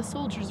for all the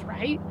soldiers,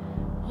 right?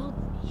 Well,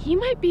 he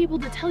might be able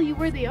to tell you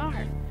where they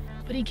are.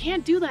 But he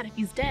can't do that if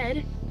he's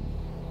dead.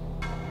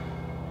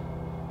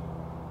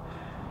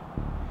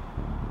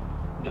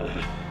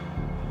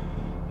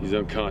 He's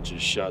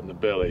unconscious, shot in the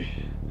belly.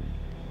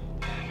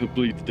 He'll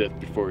bleed to death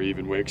before he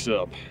even wakes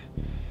up.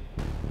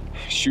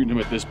 Shooting him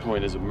at this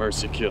point is a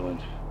mercy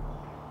killing.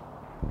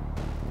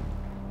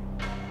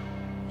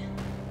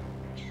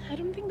 I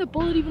don't think the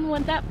bullet even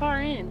went that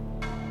far in.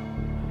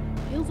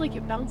 Feels like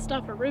it bounced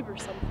off a rib or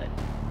something.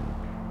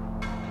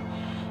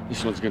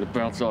 This one's gonna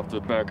bounce off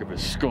the back of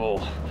his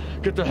skull.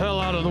 Get the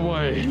hell out of the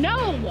way!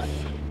 No!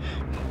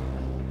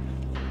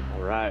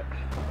 All right.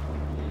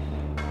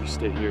 You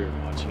stay here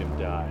and watch him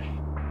die.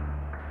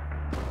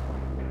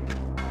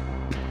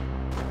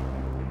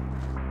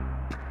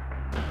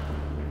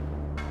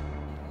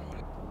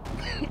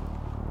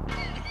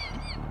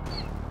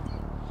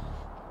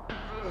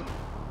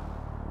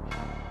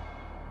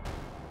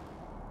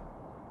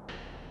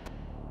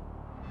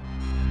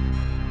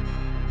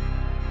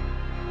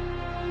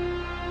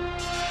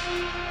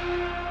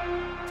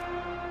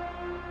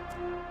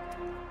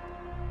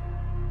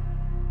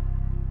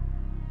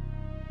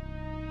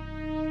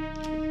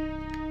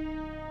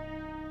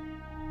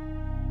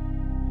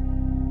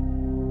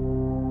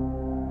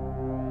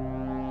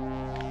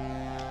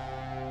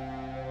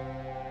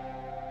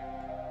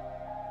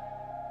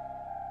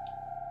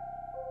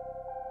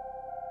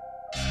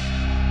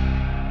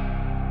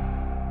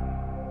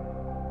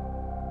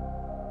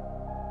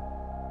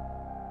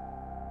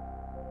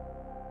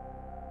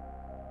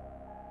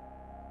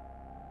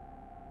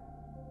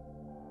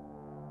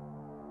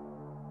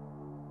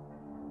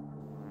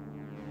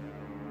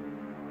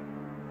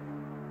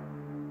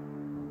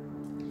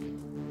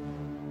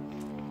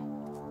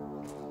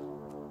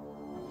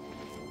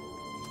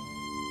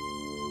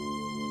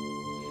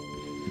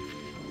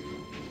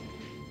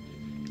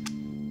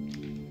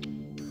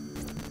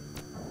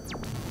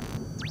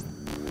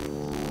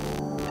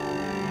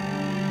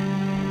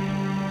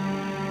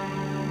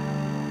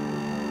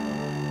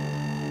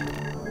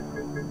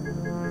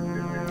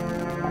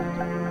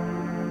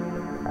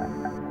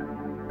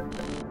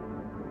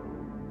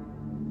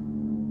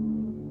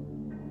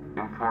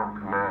 Inform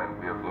command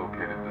we have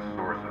located the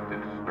source of the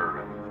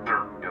disturbance. Sir,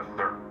 yes,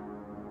 sir.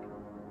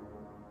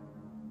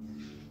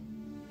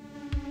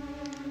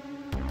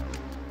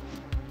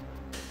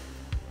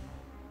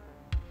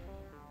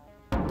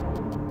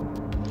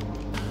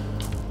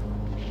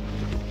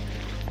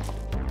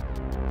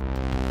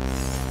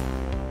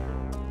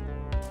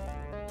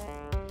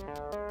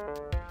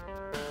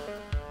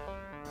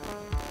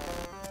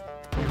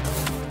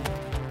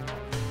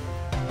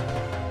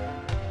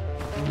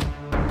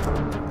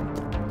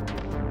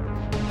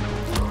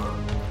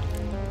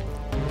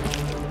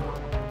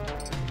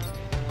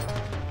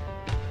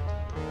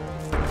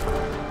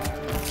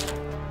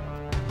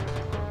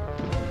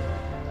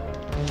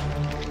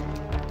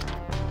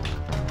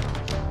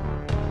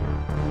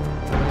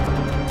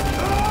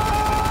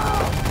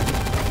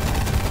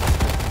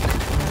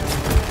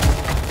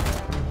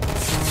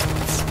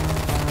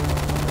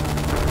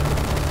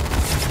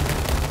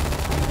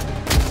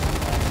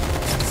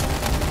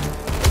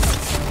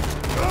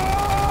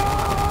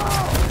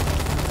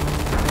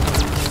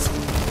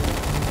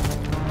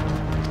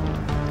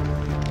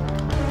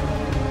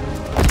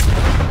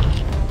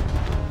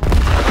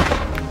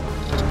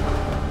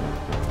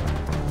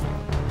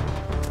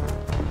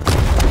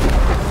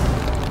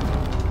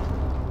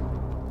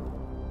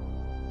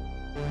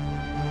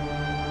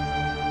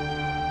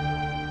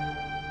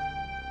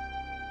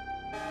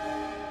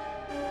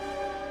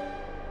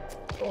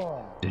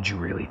 Did you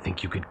really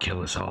think you could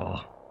kill us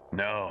all?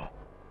 No,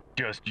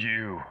 just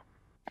you.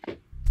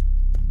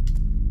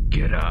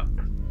 Get up.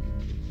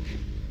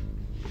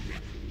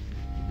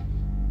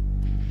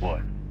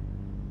 What?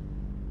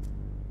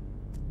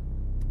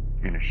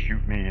 You gonna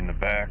shoot me in the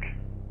back?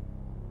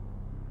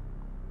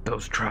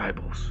 Those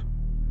tribals.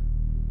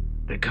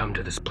 They come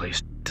to this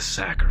place to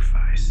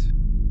sacrifice.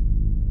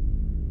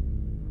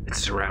 It's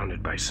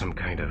surrounded by some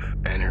kind of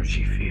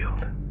energy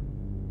field.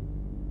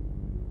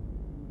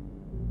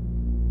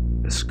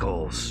 The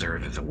skulls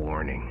serve as a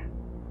warning.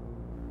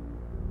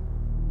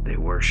 They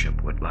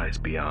worship what lies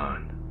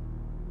beyond.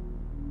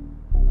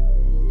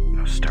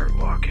 Now start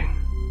walking.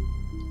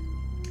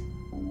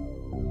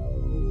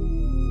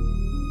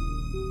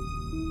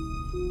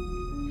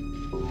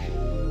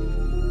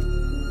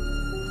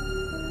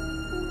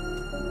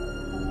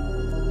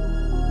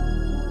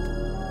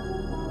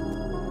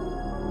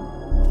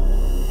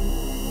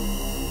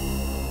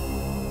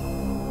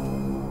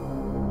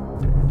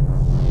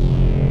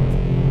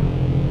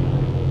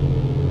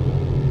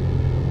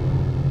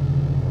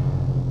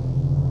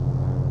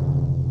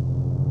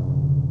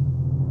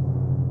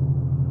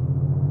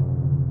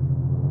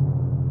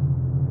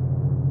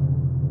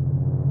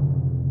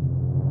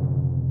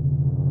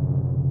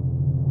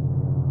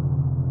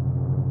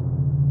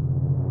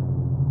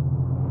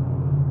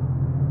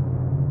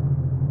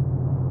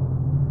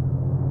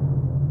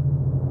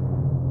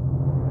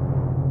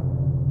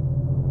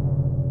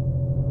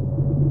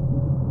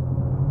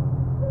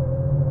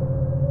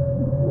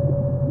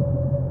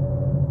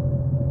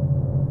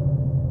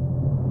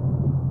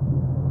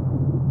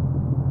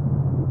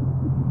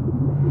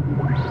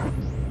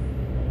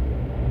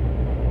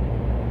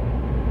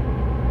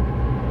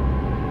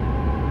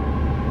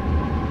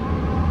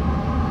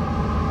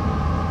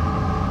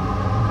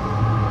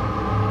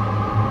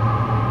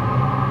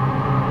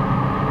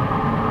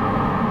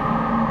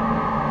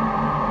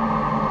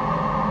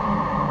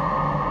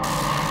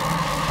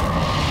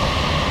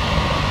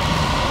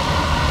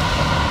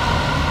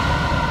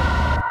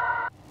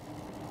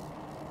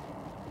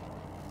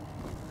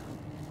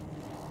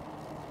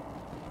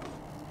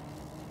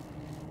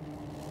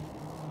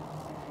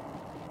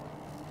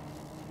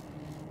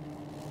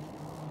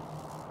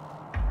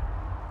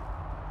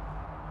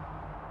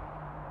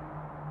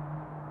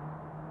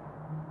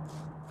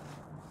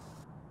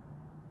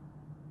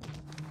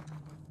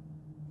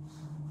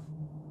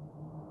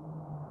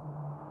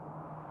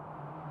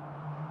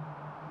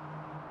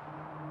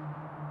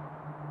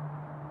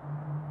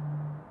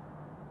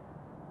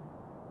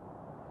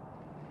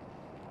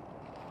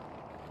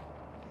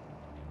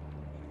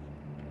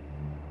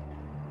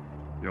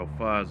 Yo,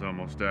 fire's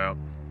almost out.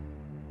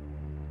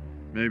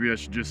 Maybe I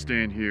should just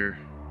stand here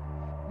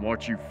and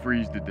watch you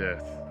freeze to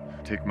death.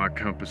 Take my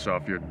compass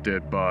off your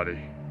dead body.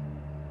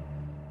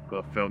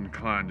 But I felt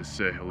inclined to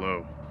say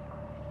hello.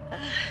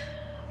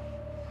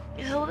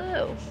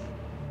 Hello.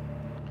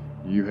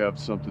 You have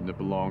something that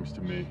belongs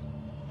to me.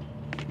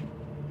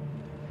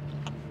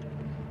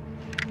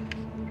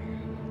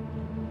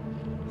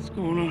 What's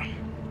going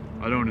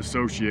on? I don't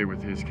associate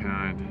with his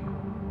kind.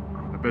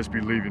 I best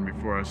be leaving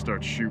before I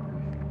start shooting.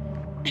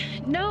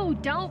 No,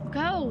 don't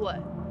go.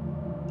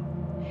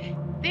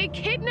 They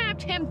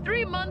kidnapped him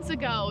 3 months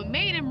ago and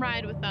made him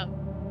ride with them.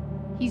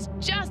 He's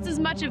just as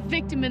much a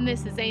victim in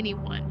this as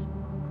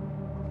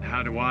anyone.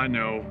 How do I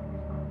know?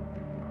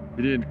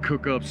 He didn't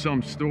cook up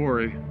some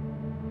story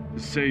to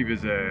save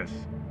his ass.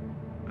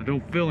 I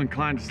don't feel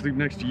inclined to sleep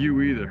next to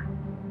you either.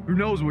 Who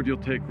knows what you'll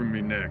take from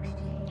me next?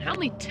 I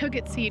only took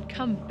it so you'd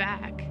come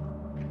back.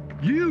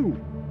 You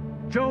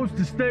chose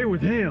to stay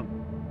with him.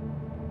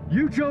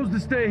 You chose to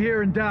stay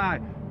here and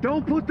die.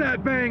 Don't put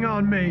that bang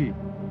on me.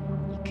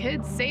 You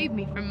could save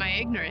me from my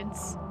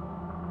ignorance.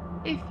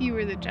 If you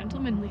were the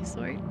gentlemanly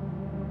sort.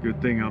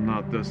 Good thing I'm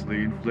not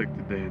thusly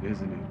inflicted then,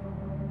 isn't it?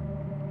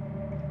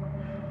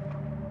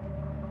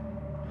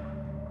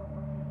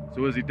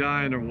 So is he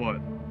dying or what?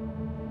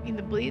 I mean,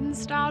 the bleeding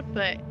stopped,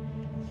 but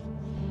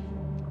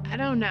I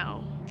don't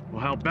know.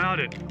 Well, how about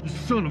it, you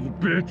son of a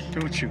bitch?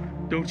 Don't shoot.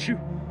 Don't shoot.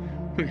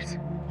 Please.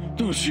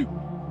 Don't shoot.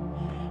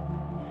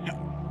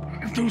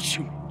 Don't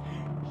shoot.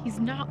 He's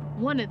not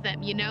one of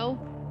them, you know?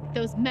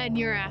 Those men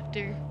you're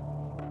after.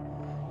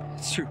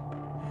 It's true.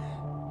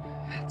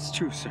 It's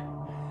true, sir.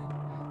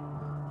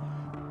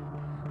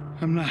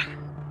 I'm not.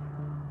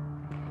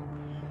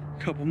 A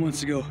couple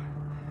months ago,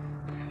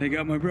 they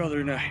got my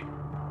brother and I.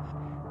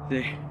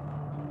 They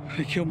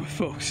killed my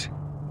folks.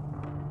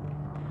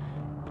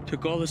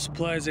 Took all the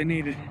supplies I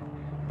needed,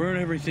 burned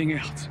everything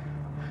else.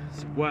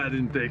 So why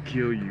didn't they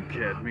kill you,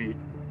 cat meat?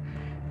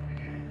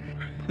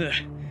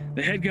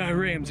 The head guy,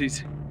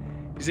 Ramses,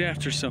 he's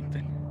after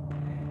something.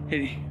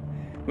 And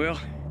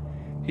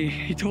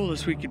he told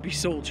us we could be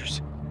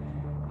soldiers.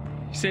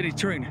 He said he'd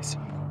train us.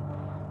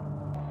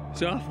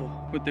 It's awful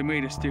what they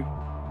made us do.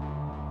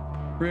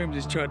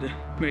 Ramses tried to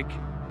make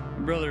my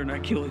brother and I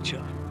kill each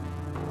other.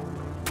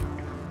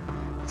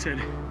 Said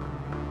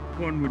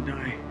one would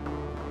die,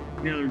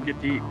 the other would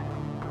get to eat.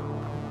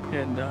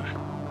 And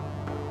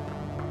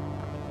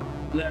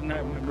that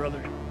night my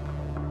brother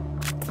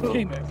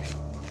K-Mac.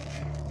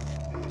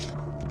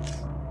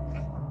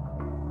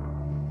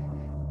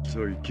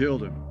 So you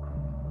killed him?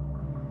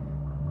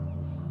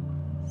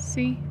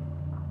 See?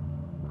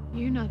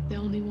 You're not the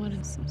only one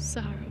in some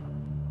sorrow.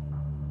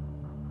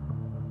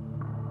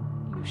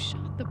 You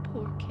shot the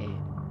poor kid.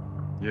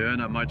 Yeah,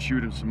 and I might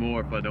shoot him some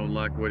more if I don't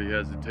like what he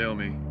has to tell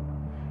me.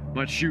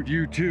 Might shoot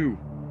you too.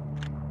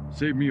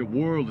 Save me a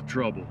world of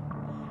trouble.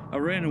 I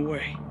ran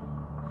away.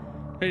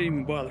 They didn't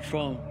even bother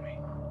following me.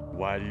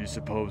 Why do you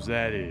suppose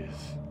that is?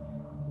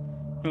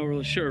 Not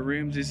really sure.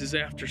 Ramses is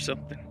after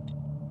something.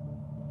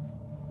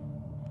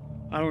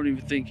 I don't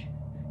even think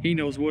he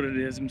knows what it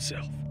is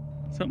himself.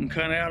 Something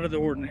kind of out of the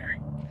ordinary.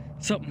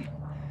 Something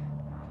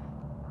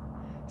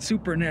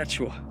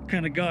supernatural,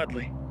 kind of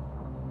godly.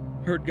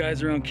 Heard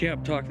guys around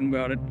camp talking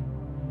about it.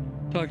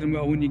 Talking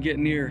about when you get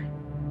near,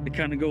 they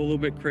kind of go a little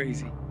bit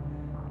crazy.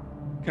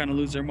 Kind of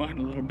lose their mind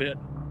a little bit.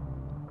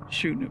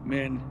 Shooting at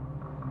men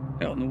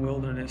out in the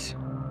wilderness.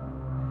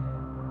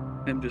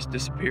 Them just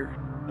disappearing.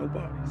 No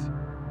bodies.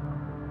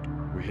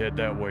 We head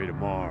that way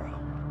tomorrow.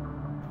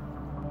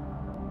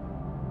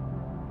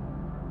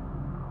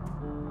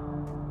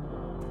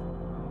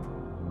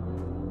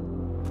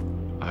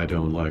 I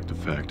don't like the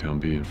fact I'm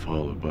being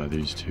followed by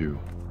these two.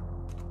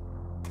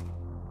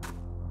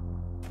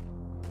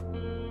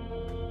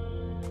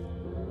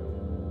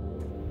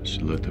 I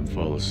should let them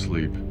fall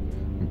asleep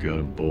and gut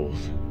them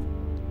both.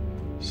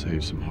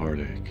 Save some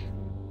heartache.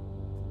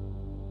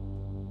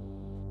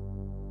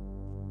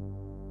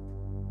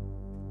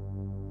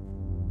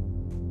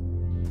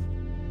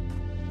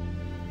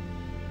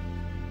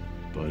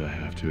 But I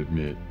have to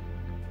admit,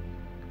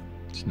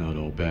 it's not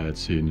all bad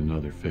seeing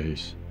another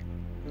face.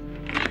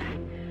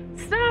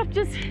 Stop!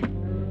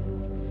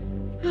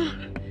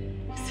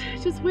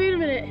 Just wait a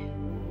minute.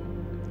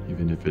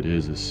 Even if it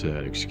is a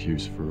sad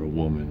excuse for a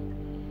woman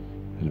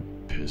and a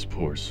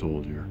piss-poor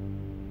soldier.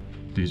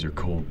 These are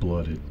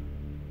cold-blooded,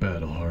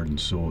 battle-hardened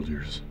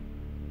soldiers.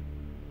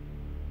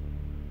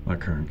 My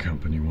current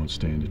company won't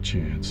stand a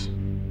chance.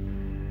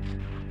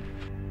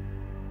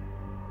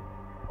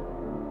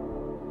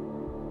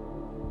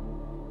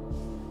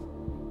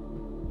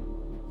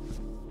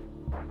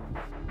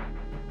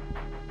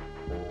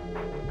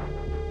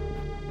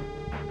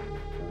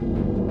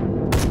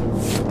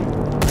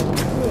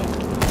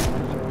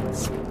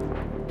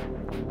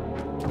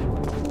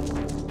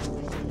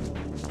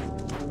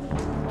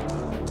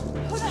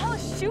 Who the hell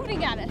is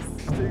shooting at us?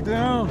 Stay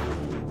down.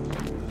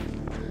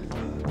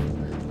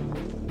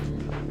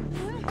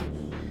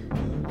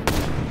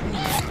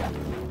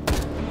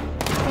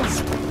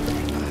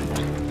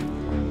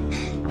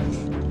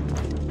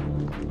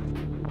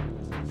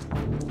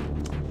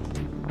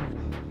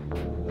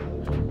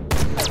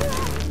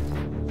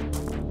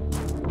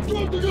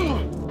 Drop the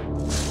gun!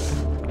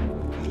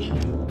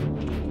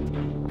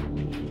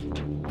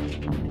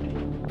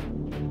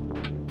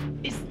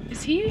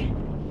 Is he?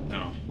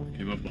 No,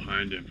 came up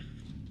behind him.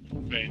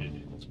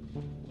 Fainted.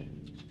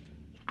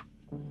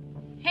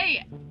 Hey,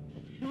 I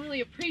don't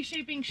really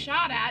appreciate being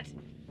shot at.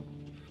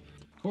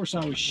 Of course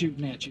I was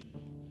shooting at you.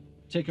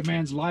 Take a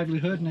man's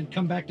livelihood and then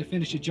come back to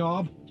finish a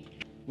job?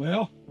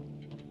 Well,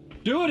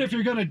 do it if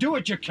you're gonna do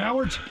it, you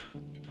cowards!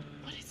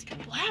 What is he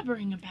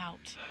blabbering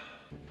about?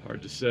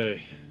 Hard to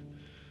say.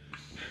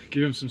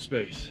 Give him some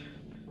space.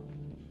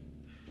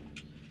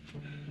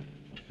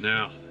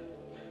 Now,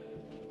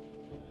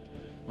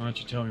 why don't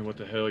you tell me what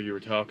the hell you were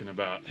talking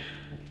about?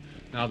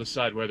 And I'll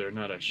decide whether or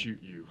not I shoot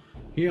you.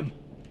 Him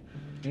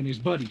and his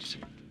buddies.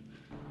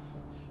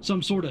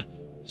 Some sort of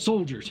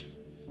soldiers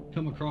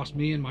come across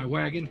me in my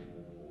wagon.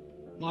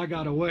 I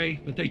got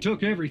away, but they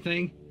took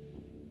everything.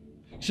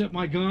 Except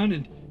my gun,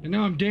 and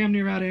now I'm damn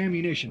near out of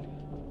ammunition.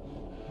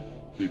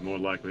 Be more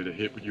likely to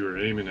hit what you were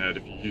aiming at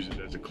if you use it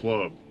as a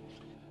club.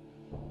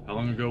 How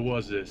long ago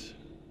was this?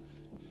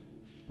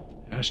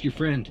 Ask your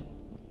friend.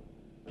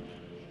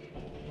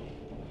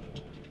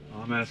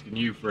 I'm asking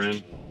you,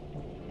 friend.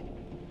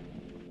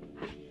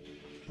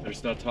 Better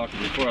stop talking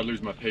before I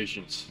lose my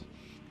patience.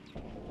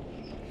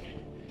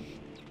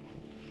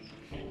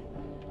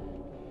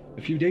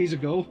 A few days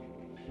ago,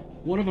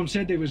 one of them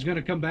said they was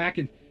gonna come back,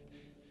 and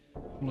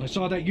well, I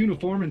saw that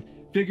uniform and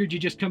figured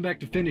you'd just come back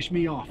to finish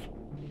me off.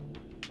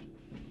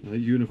 That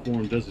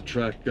uniform does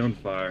attract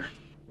gunfire.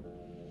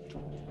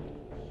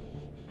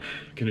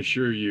 I can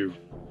assure you,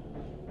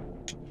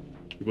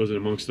 he wasn't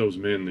amongst those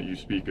men that you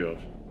speak of.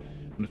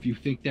 And if you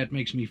think that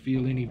makes me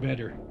feel any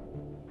better,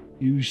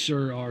 you,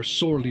 sir, are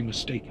sorely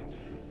mistaken.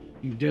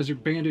 You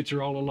desert bandits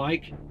are all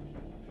alike.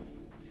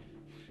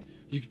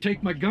 You can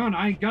take my gun,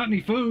 I ain't got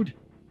any food.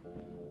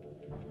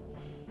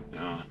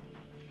 Nah,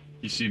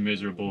 you seem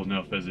miserable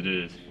enough as it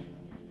is.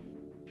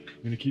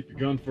 I'm gonna keep your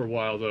gun for a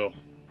while, though,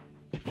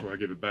 before I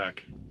give it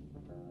back.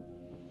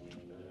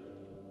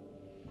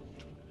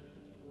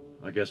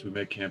 I guess we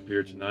make camp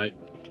here tonight.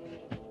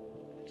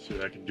 See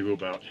what I can do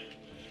about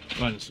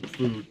finding some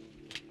food.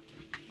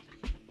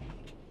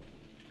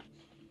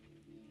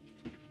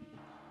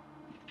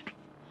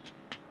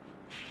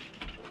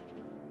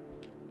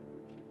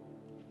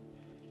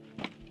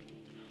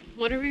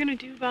 What are we gonna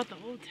do about the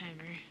old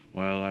timer?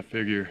 Well, I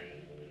figure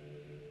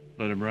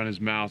let him run his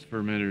mouth for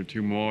a minute or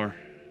two more,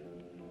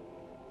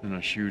 then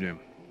I shoot him.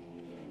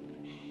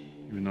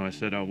 Even though I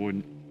said I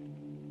wouldn't.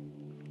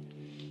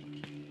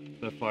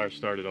 That fire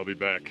started, I'll be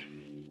back.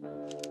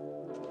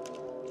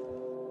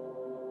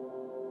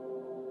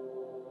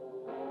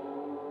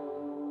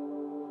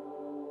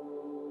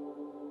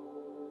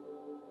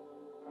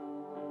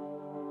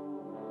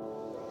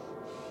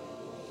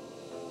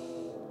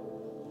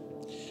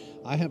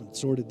 I haven't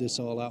sorted this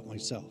all out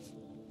myself.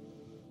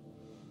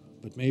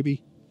 But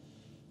maybe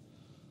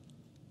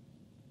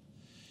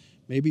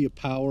a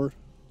power,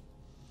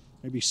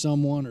 maybe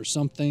someone or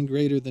something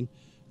greater than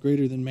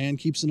man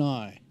keeps an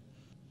eye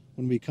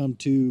when we become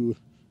too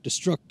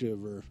destructive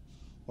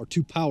or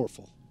too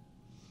powerful.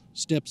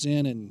 Steps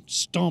in and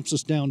stomps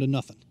us down to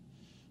nothing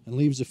and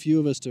leaves a few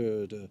of us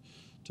to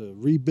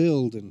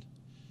rebuild and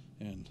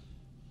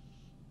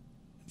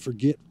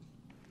forget.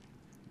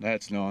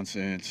 That's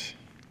nonsense.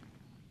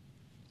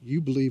 You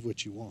believe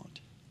what you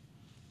want.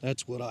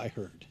 That's what I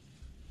heard.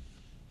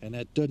 And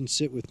that doesn't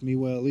sit with me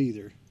well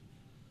either.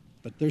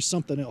 But there's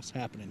something else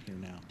happening here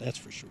now, that's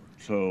for sure.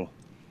 So,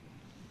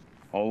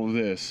 all of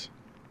this,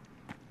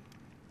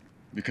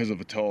 because of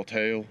a tall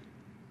tale?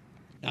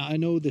 Now, I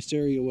know this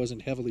area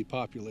wasn't heavily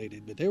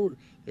populated, but there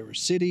were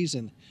cities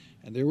and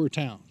there were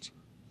towns.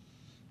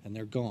 And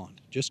they're gone,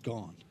 just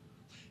gone.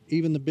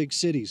 Even the big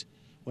cities,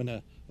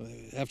 when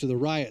after the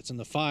riots and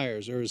the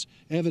fires, there was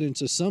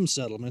evidence of some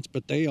settlements,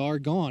 but they are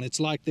gone. It's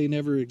like they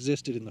never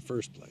existed in the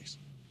first place.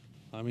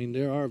 I mean,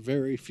 there are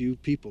very few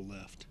people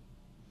left.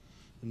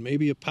 And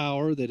maybe a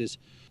power that is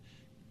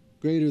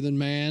greater than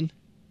man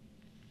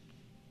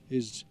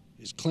is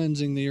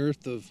cleansing the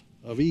earth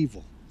of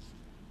evil.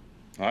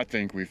 I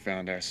think we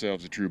found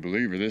ourselves a true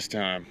believer this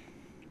time.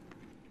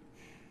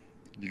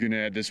 You gonna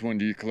add this one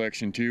to your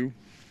collection too?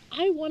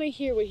 I want to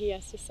hear what he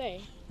has to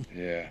say.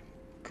 Yeah,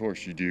 of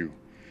course you do.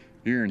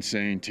 You're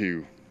insane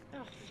too.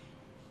 Oh.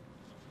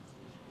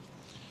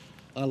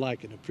 I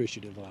like an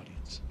appreciative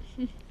audience.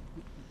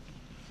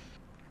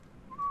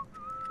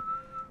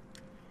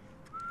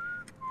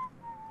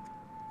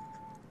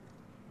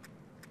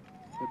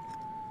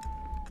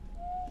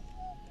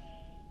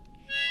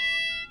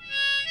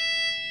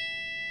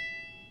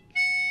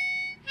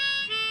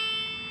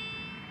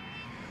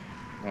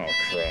 Oh,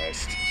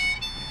 Christ.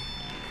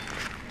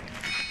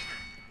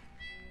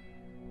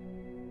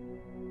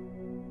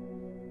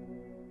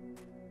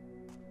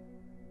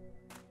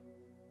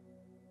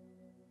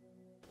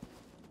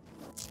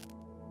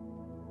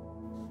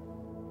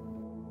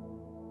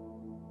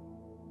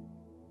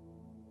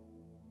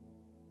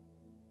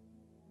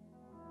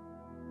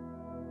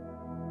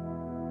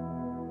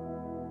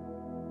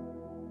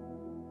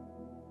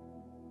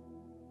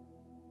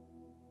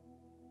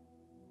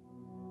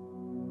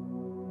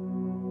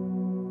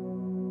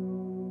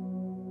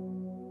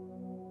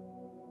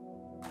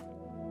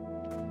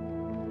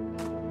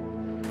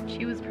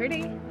 She was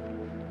pretty.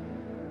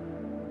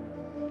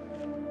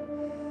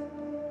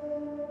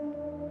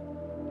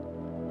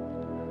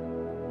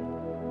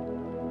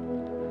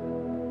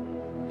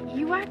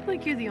 You act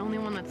like you're the only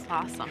one that's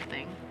lost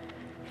something.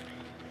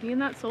 Me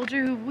and that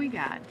soldier who we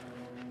got.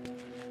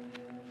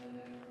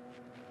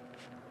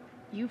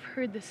 You've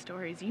heard the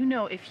stories. You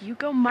know if you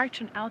go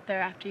marching out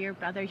there after your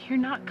brother, you're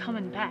not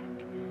coming back.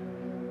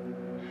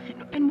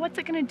 And what's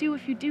it gonna do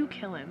if you do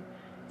kill him?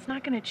 It's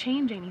not gonna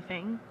change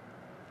anything.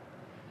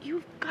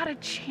 You've got a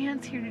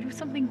chance here to do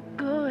something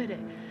good.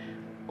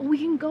 We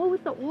can go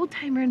with the old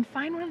timer and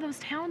find one of those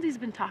towns he's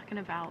been talking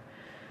about.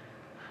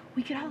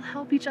 We could all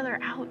help each other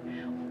out.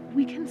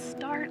 We can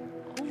start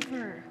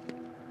over.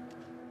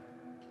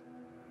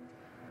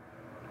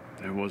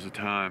 There was a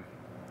time.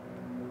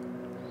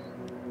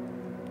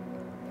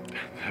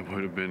 That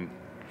would have been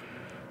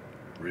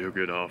a real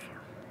good offer.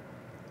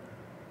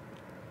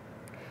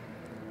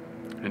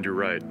 And you're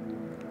right.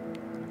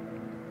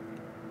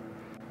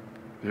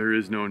 There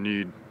is no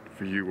need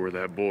for you or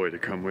that boy to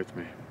come with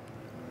me.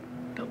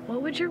 But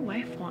what would your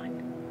wife want?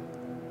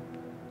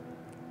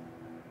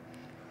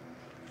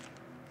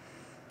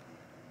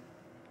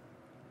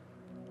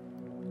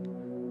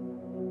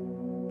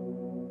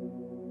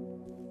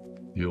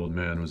 The old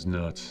man was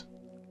nuts,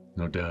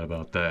 no doubt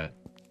about that.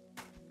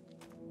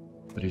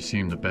 But he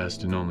seemed the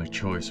best and only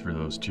choice for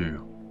those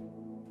two.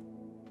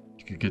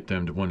 You could get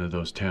them to one of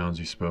those towns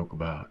he spoke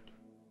about.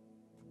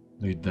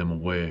 Lead them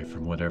away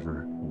from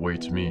whatever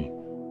awaits me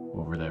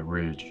over that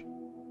ridge.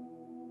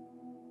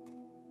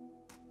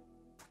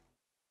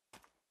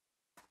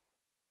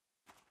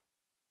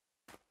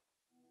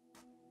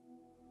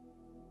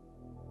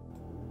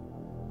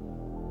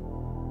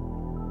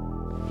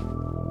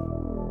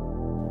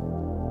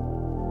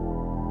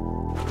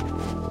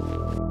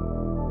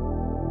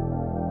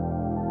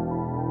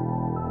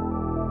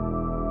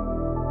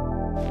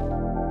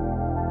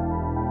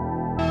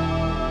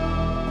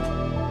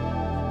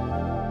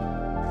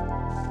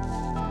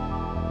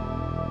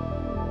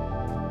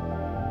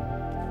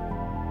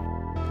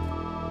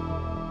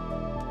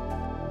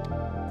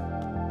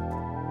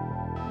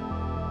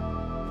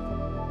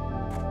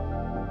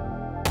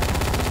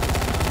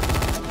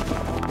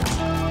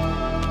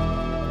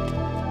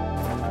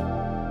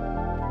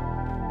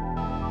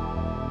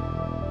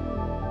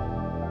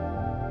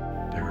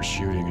 They were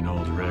shooting in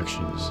all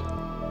directions.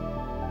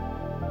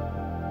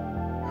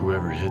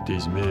 Whoever hit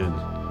these men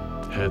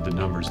had the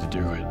numbers to do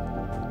it.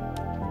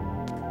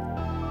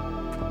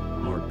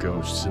 More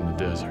ghosts in the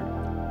desert.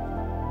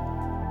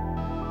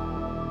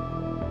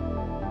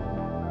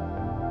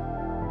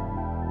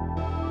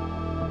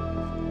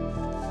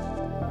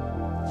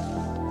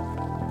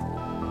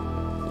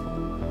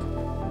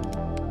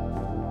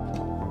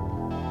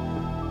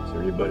 Is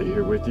there anybody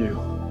here with you?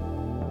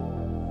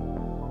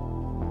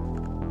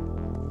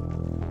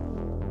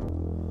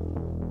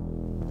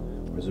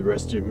 Where's the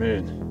rest of your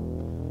men?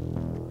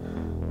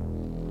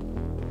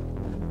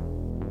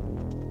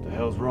 What the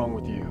hell's wrong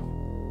with you?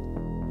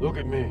 Look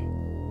at me.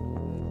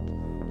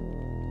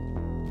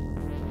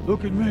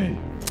 Look at me.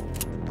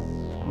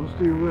 Most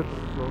of your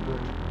weapons, soldier.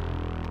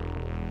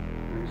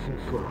 Nice and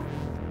slow.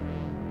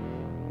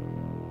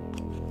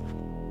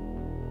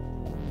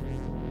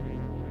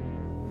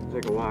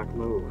 Take a walk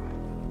move.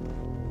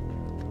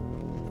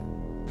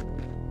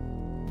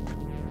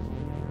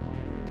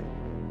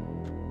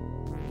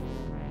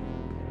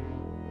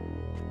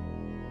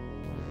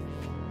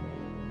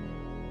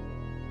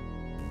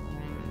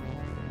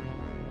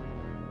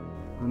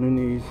 On your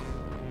knees.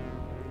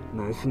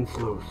 Nice and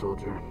slow,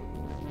 soldier.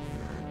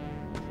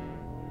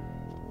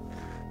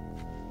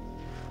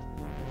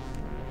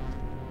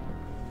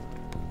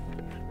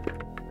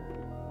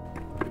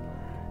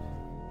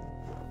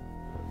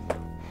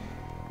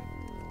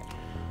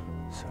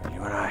 So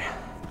you and I,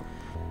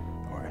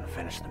 we're gonna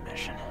finish the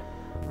mission.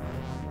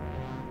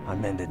 My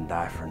men didn't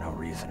die for no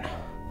reason.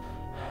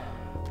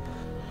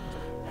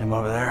 Him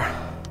over there,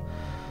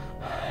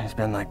 he's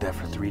been like that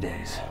for 3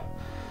 days.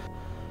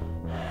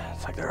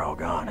 It's like they're all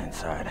gone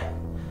inside.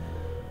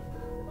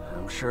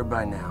 I'm sure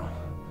by now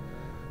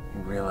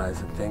you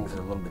realize that things are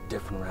a little bit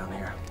different around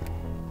here.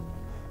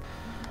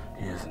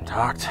 He hasn't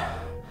talked,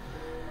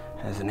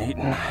 hasn't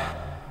eaten.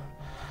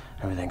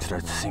 Everything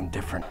starts to seem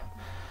different.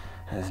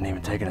 Hasn't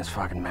even taken his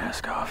fucking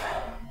mask off.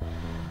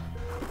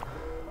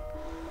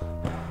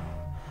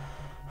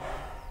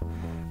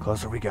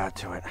 Closer we got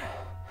to it,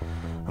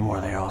 the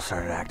more they all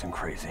started acting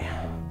crazy.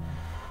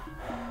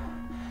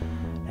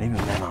 And even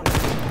then on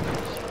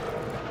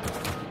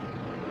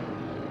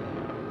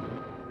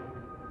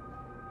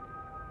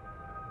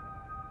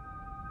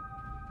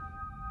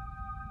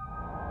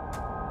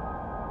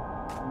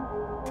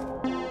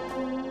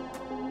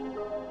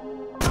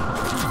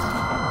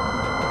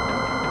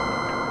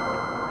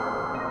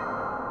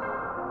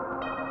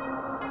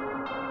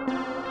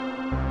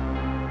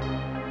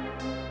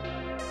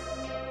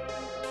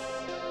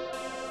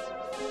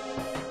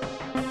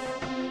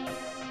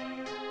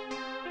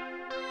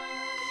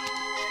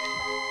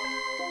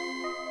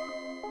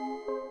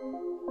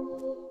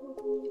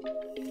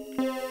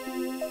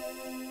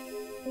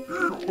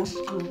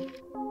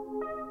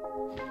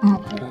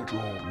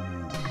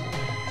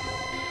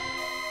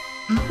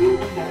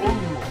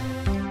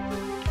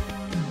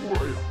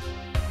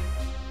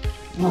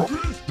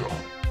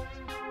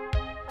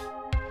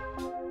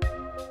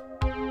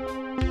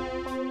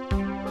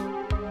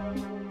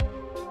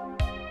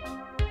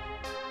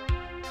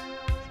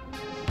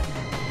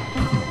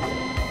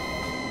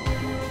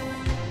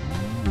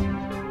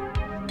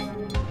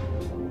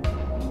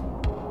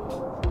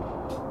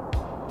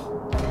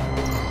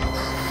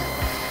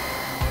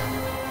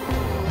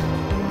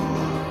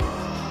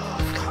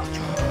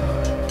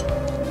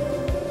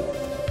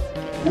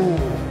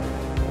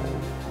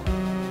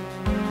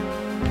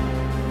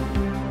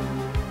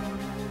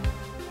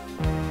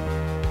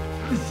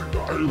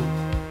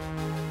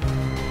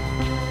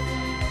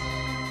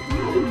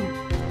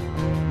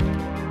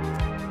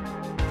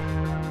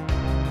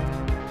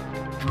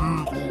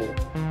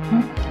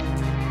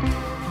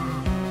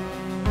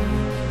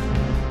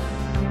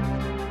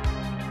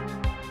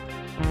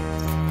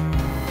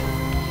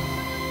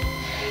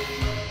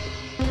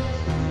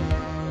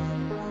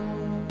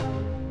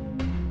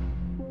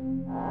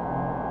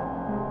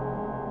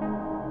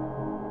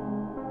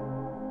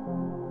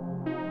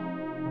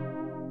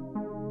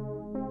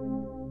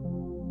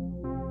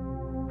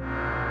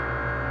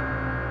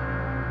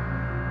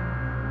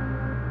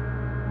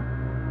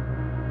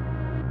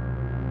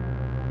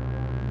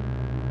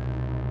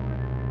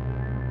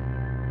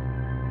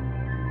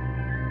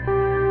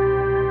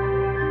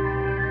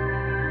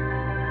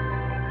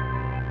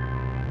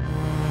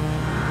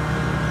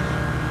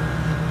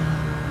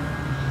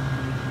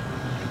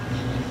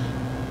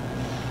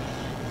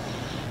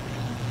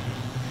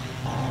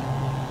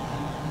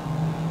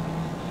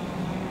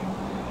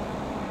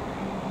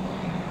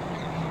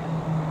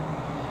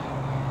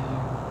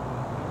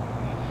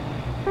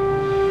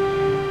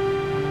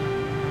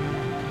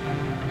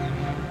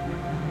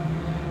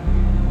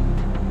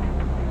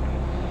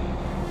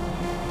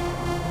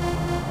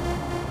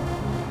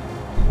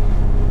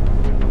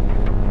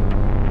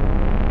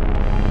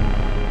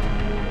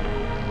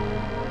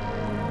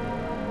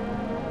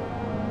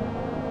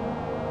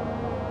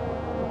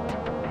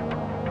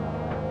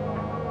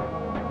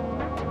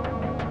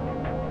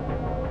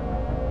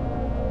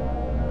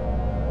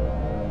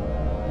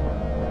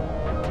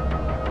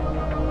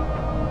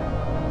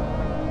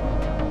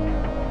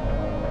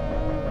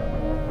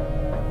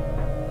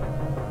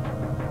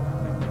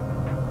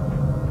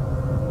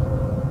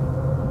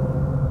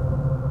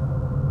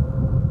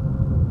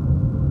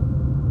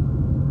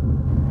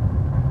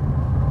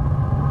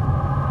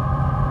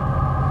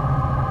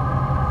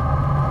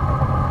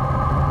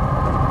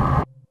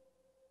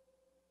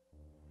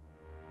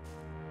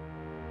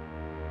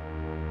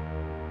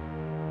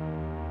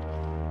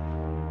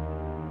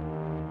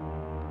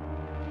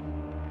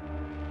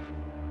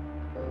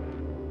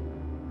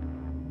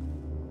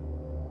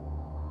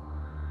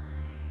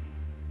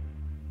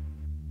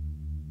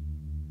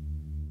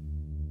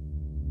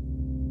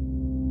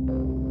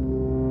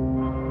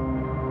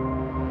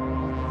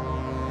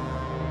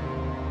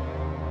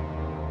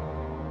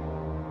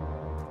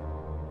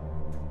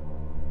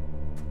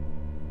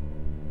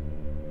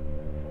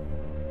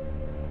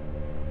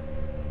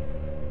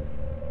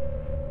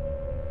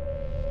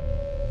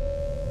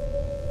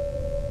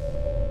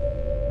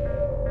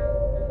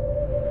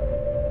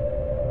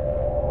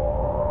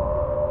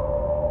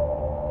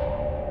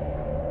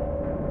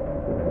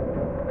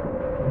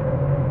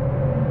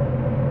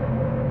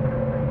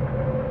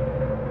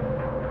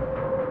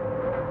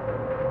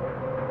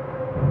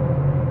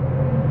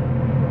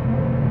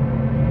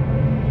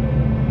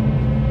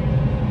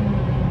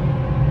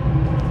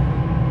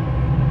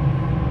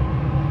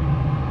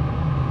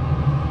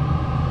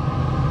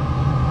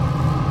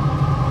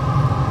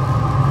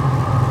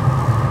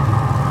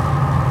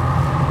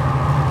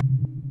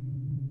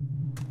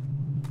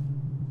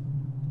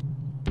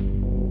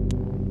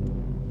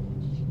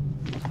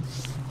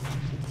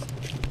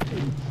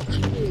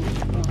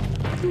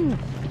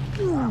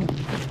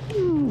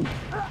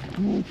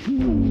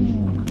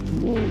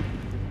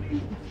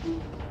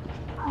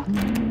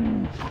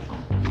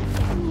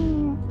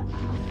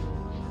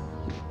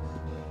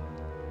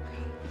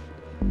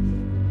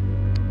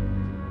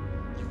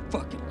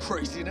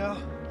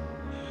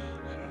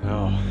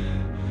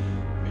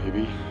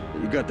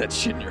You got that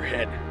shit in your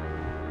head.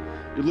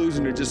 You're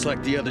losing it just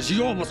like the others.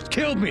 You almost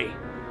killed me!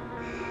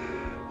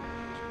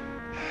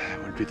 It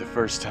wouldn't be the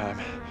first time.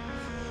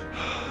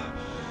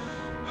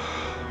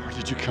 Where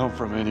did you come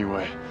from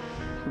anyway?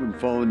 I've been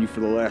following you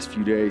for the last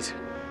few days.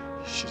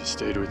 You should have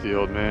stayed with the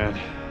old man.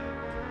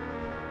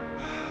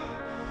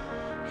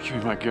 Give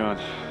me my gun.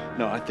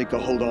 No, I think I'll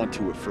hold on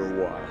to it for a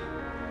while.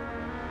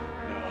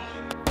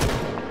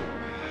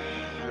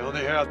 I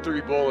only have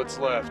 3 bullets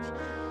left.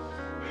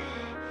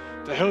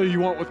 The hell you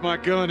want with my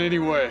gun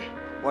anyway?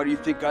 Why do you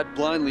think I'd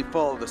blindly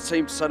follow the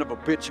same son of a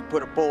bitch who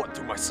put a bullet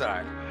through my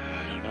side?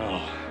 I don't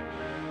know.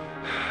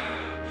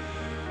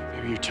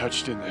 Maybe you're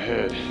touched in the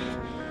head.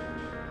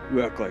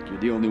 You act like you're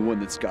the only one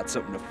that's got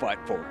something to fight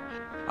for.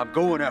 I'm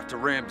going after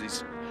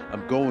Ramses.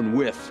 I'm going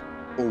with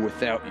or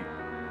without you.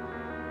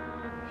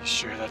 You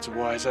sure that's a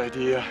wise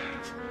idea?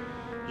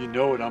 You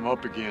know what I'm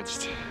up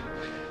against.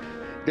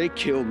 They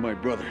killed my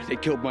brother. They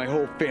killed my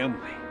whole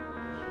family.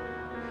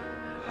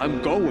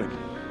 I'm going.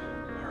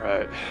 All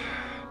right.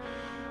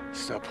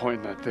 Stop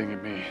pointing that thing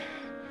at me.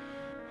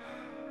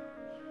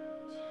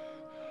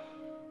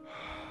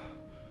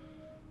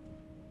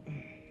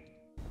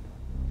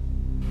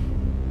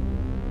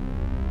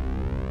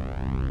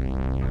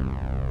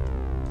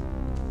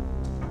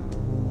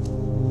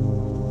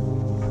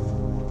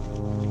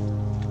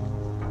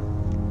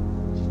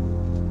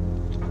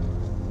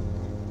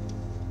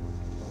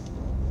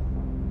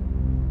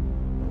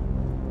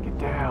 Get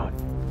down.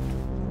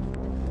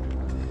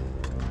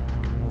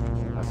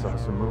 I saw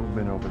some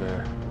movement over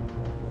there.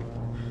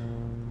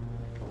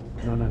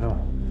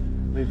 No.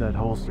 Leave that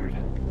holstered.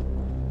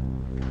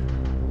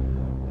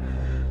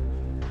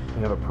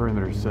 They have a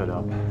perimeter set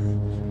up.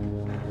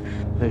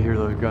 They hear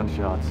those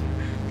gunshots.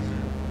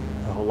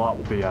 A whole lot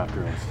will be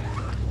after us.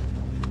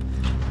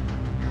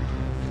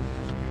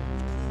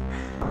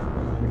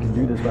 We can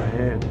do this by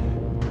hand.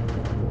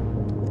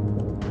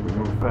 We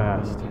move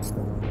fast.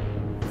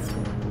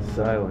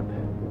 Silent.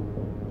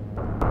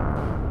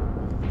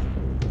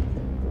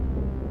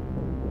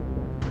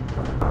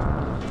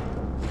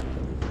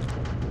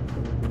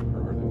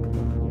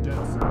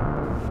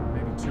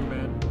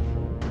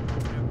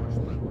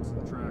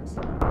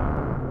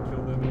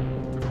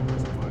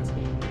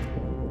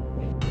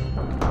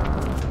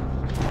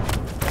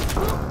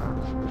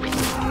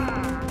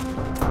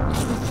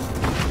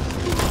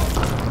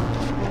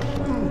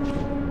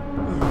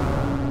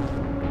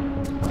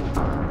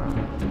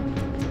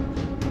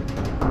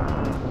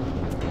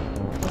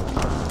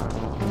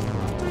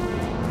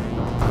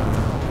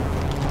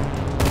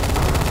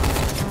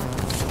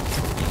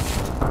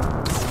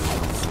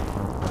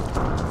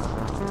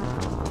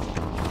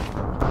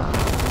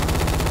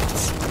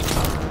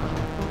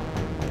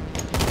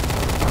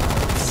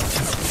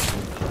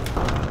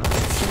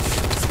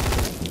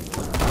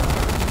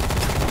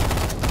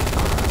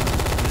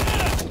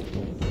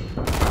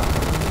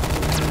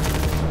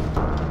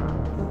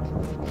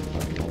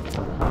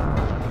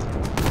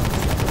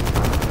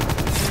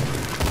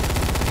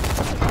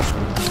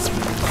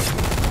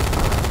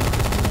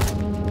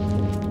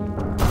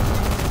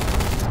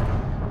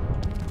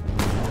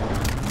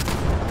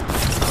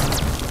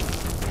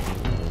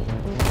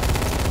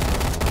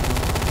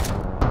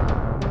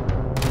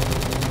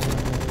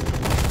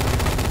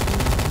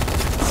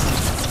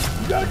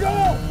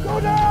 Go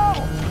now!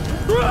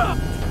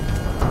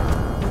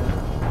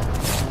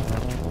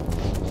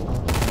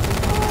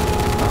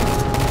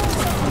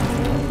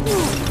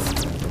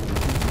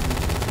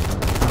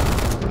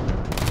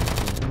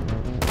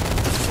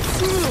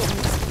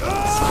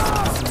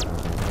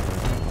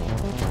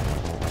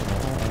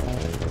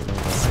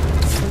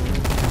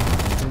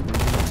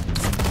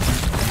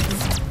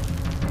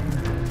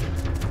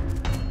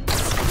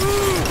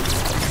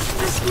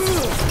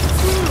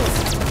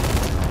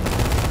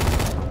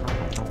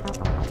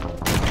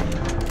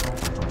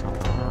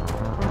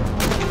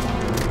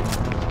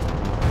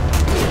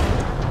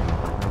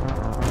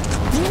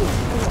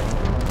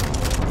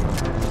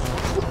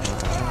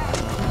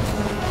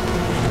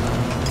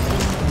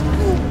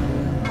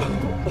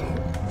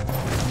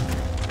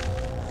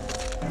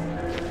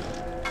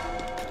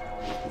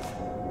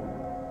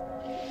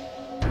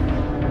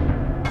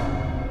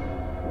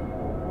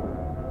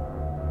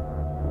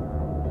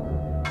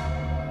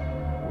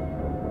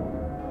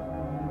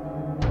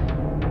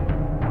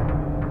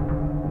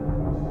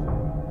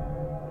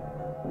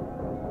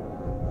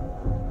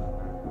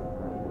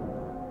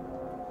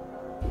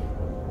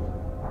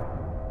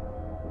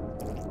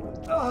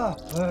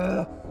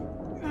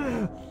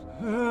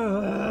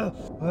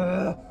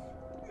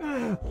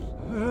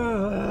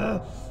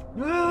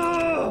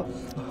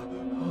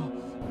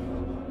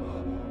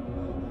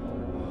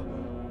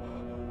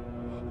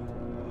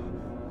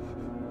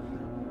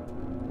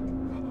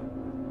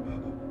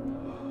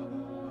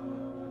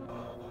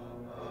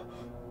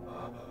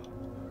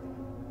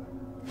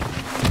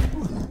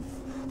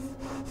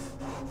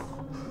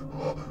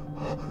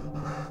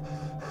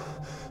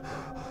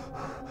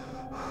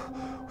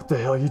 What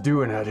the hell are you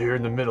doing out here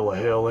in the middle of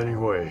hell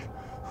anyway?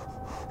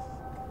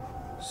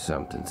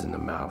 Something's in the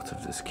mouth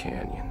of this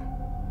canyon.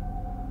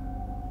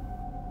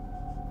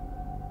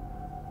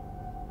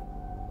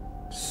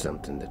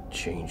 something that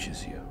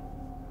changes you.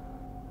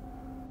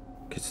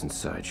 Gets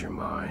inside your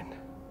mind.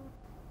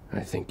 I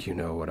think you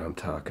know what I'm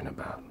talking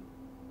about.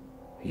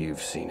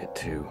 You've seen it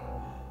too.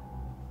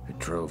 It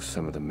drove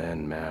some of the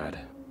men mad.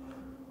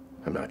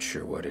 I'm not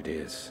sure what it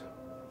is,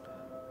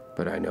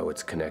 but I know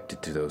it's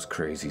connected to those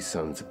crazy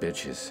sons of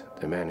bitches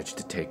that managed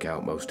to take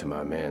out most of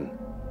my men.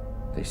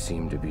 They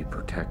seem to be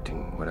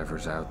protecting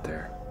whatever's out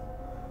there,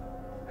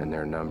 and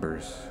their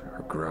numbers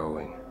are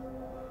growing.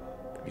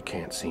 You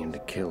can't seem to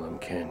kill them,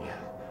 can you?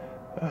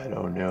 I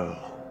don't know.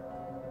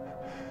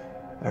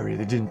 I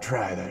really didn't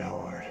try that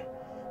hard.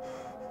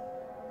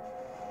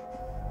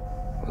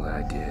 Well,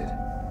 I did.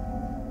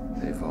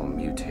 They've all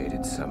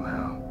mutated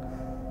somehow.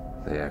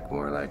 They act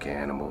more like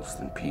animals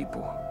than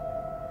people.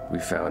 We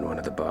found one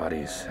of the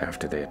bodies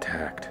after they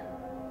attacked.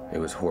 It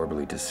was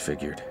horribly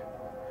disfigured.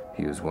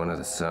 He was one of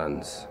the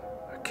sons,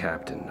 a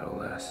captain no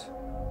less.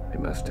 They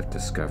must have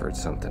discovered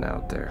something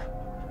out there,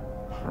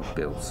 or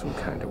built some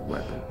kind of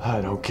weapon. I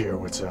don't care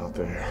what's out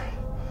there.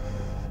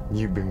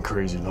 You've been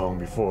crazy long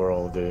before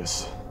all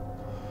this.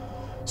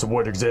 So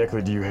what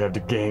exactly do you have to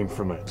gain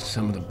from it?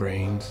 Some of the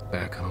brains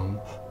back home.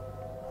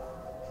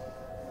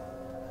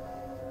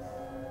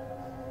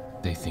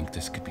 They think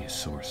this could be a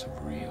source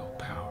of real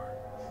power.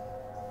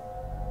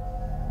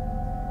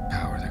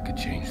 Power that could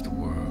change the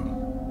world.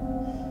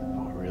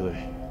 Oh, really?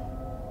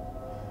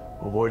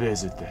 Well, what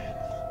is it then?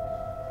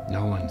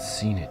 No one's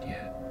seen it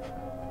yet.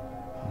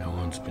 No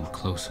one's been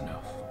close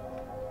enough.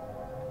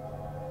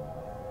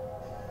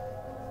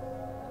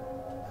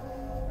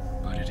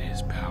 But it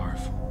is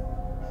powerful,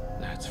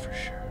 that's for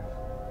sure.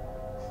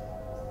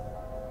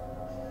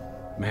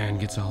 Man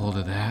gets a hold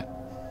of that,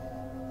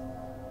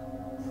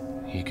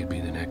 he could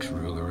be the next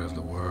ruler of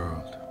the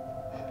world.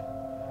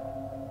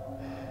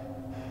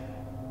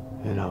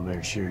 And I'll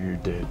make sure you're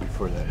dead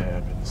before that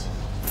happens.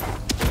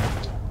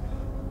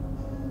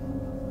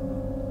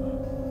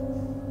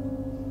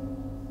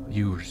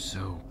 You were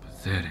so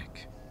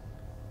pathetic,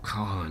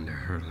 calling to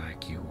her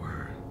like you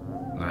were,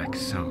 like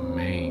some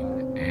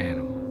maimed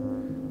animal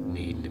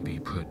needing to be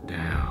put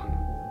down.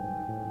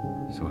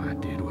 So I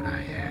did what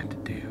I had to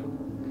do,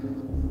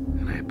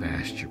 and I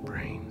bashed your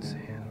brains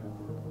in.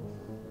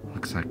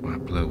 Looks like my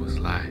blow was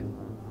light.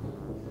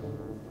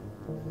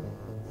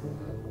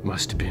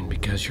 Must have been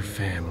because you're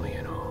family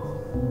and all.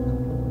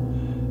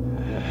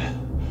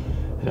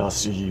 And I'll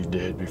see you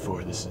dead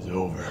before this is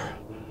over.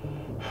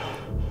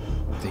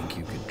 Think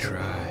you could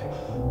try?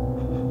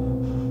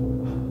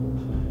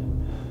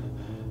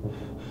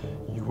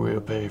 You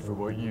will pay for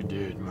what you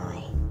did,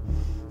 Merle.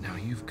 Now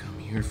you've come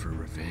here for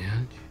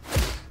revenge?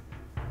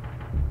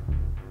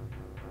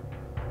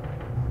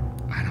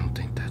 I don't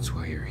think that's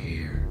why you're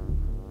here.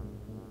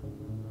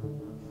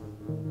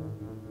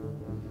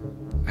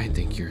 I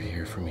think you're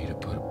here for me to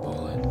put a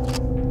bullet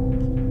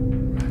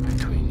right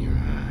between your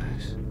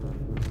eyes.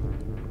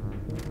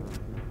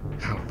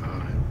 How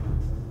about it?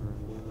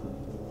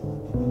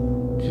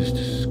 Just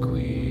a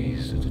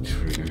squeeze of the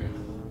trigger,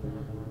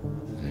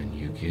 then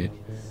you get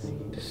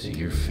to see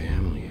your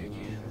family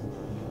again.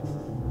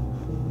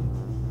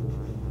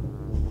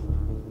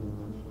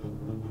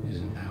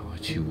 Isn't that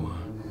what you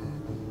want?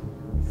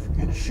 If you're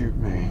gonna shoot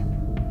me,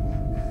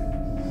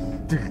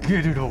 then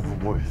get it over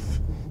with.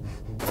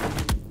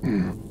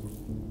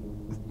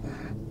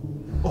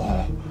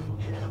 Oh,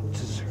 you don't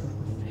deserve a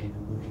family.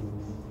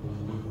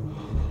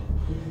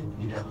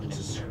 You don't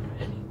deserve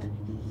anything.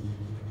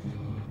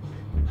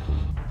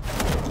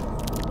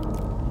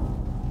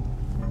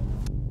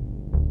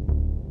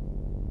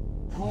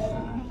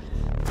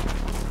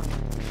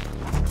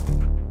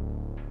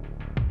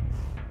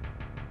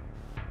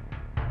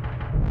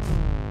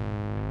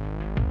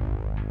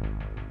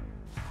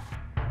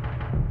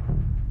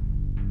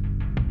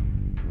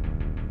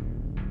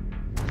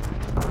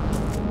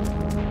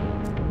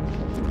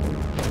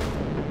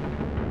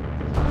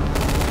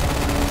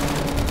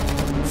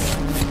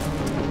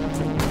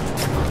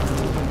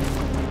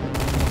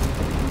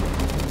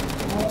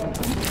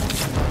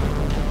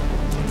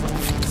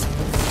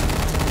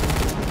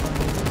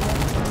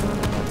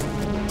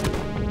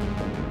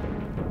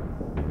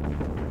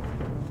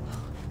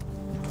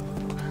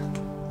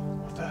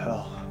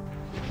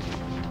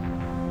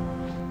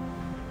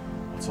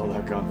 What's all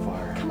that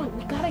gunfire? Come on,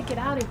 we gotta get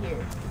out of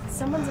here.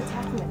 Someone's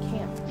attacking the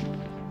camp.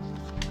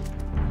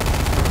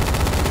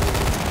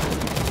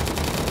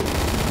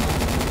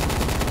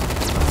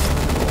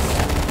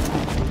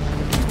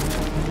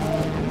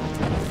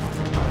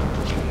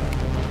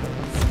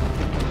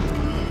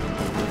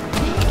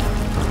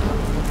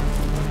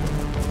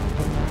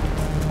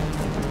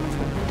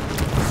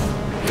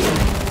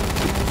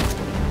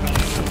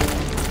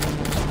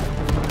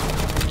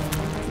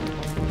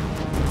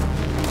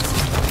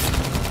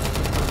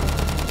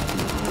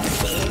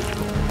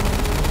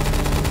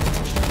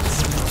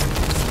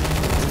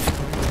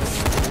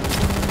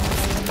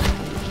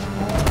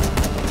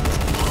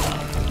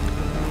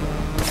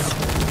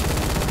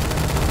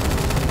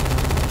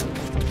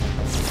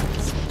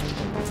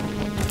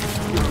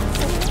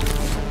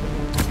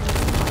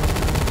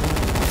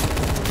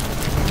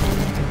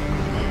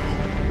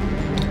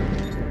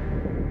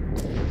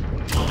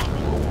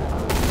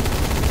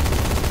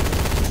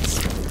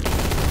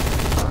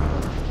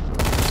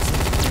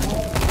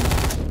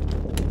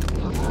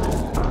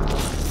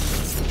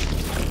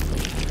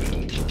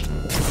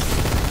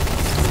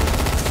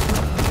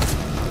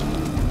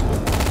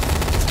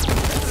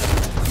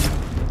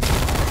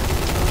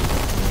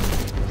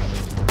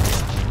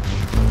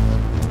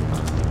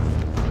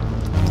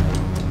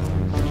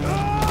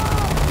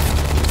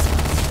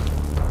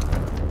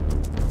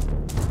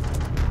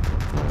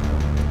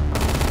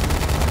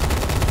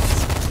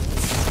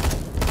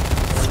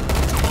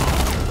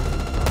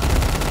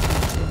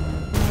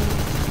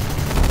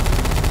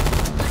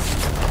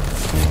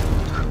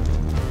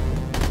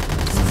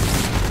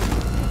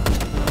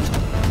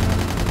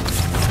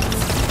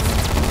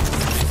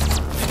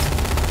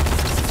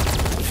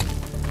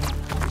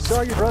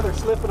 saw your brother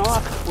slipping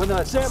off when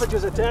the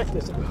savages attacked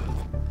us.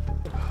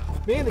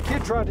 Me and the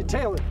kid tried to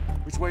tail him.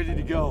 Which way did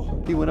he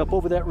go? He went up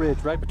over that ridge,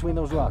 right between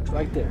those rocks,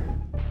 right there.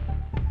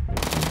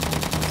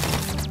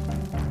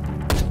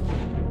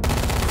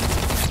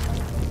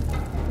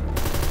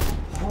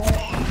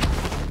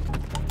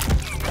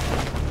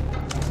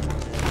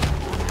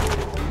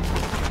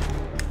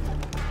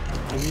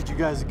 I need you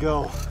guys to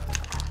go.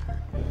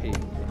 Hey,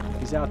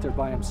 he's out there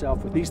by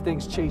himself with these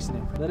things chasing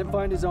him. Let him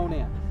find his own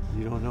end.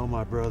 You don't know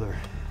my brother.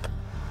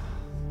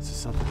 This is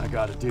something I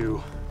gotta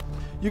do.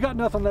 You got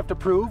nothing left to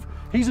prove.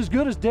 He's as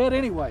good as dead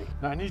anyway.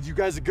 I need you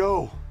guys to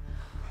go.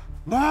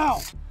 Now!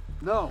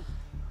 No.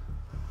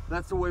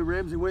 That's the way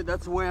Ramsey went.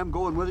 That's the way I'm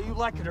going, whether you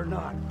like it or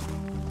not.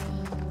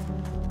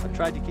 I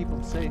tried to keep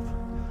him safe.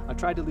 I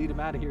tried to lead him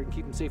out of here and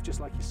keep him safe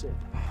just like you said.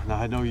 Now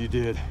I know you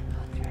did.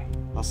 Okay.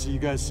 I'll see you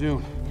guys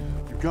soon.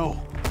 You go.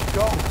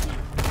 Go!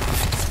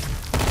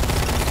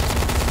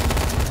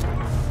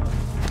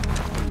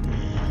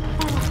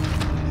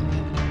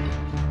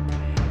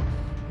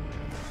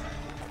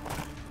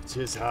 It's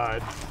his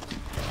hide.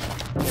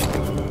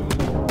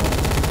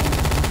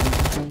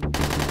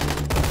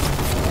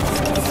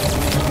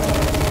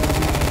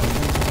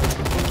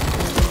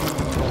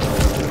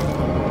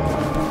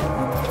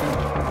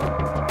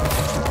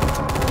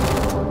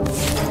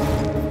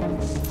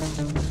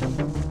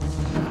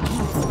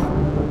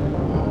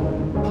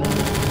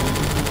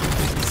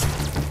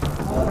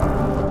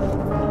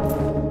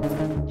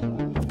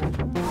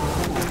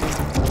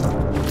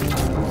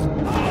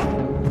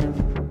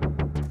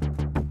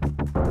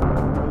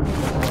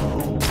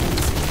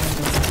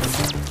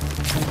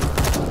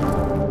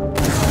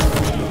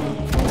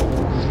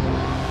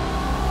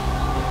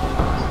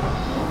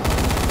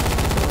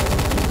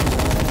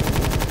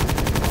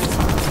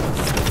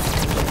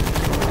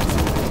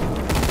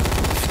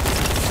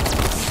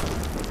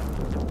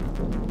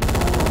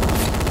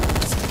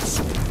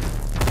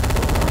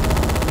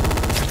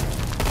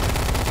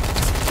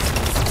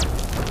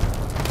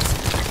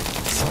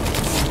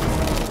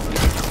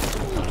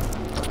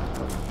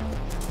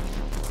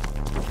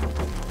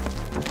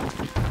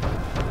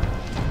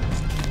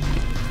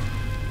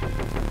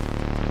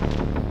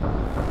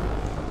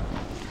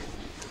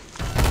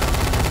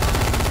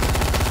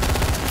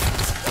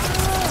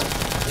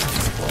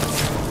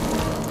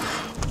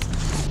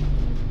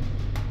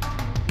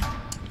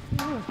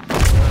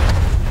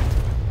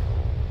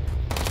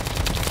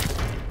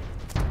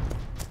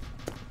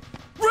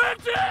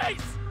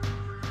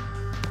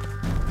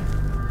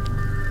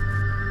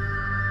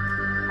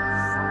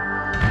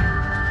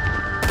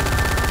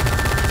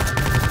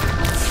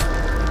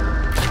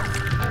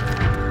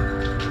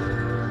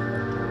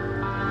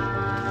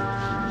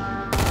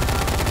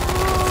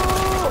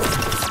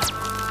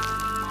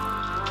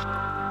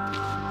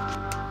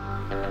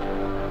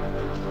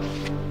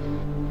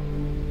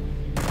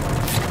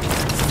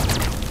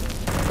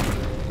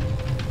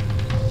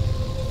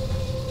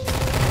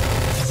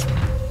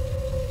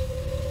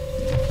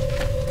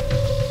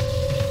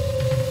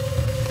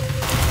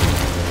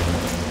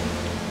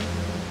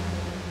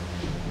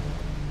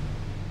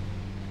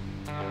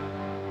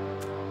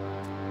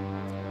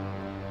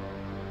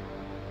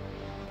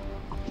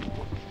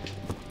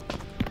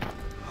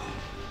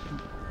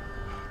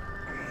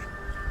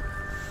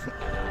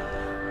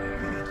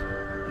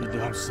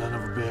 dumb son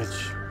of a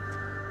bitch.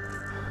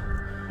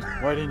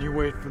 Why didn't you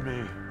wait for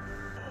me?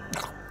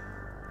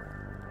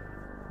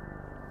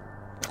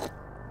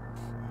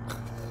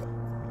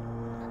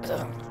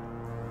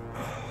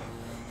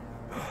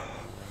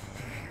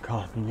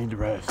 Colin, you need to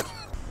rest.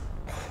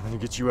 I'm gonna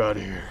get you out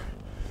of here.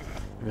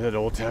 Maybe that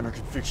old timer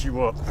can fix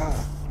you up.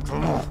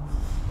 Come on.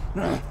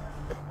 No.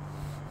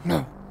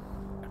 No.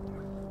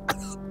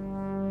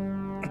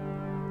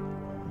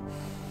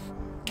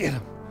 Get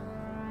him.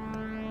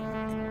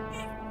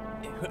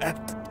 You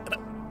have to get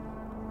him.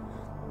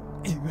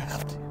 You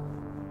have to.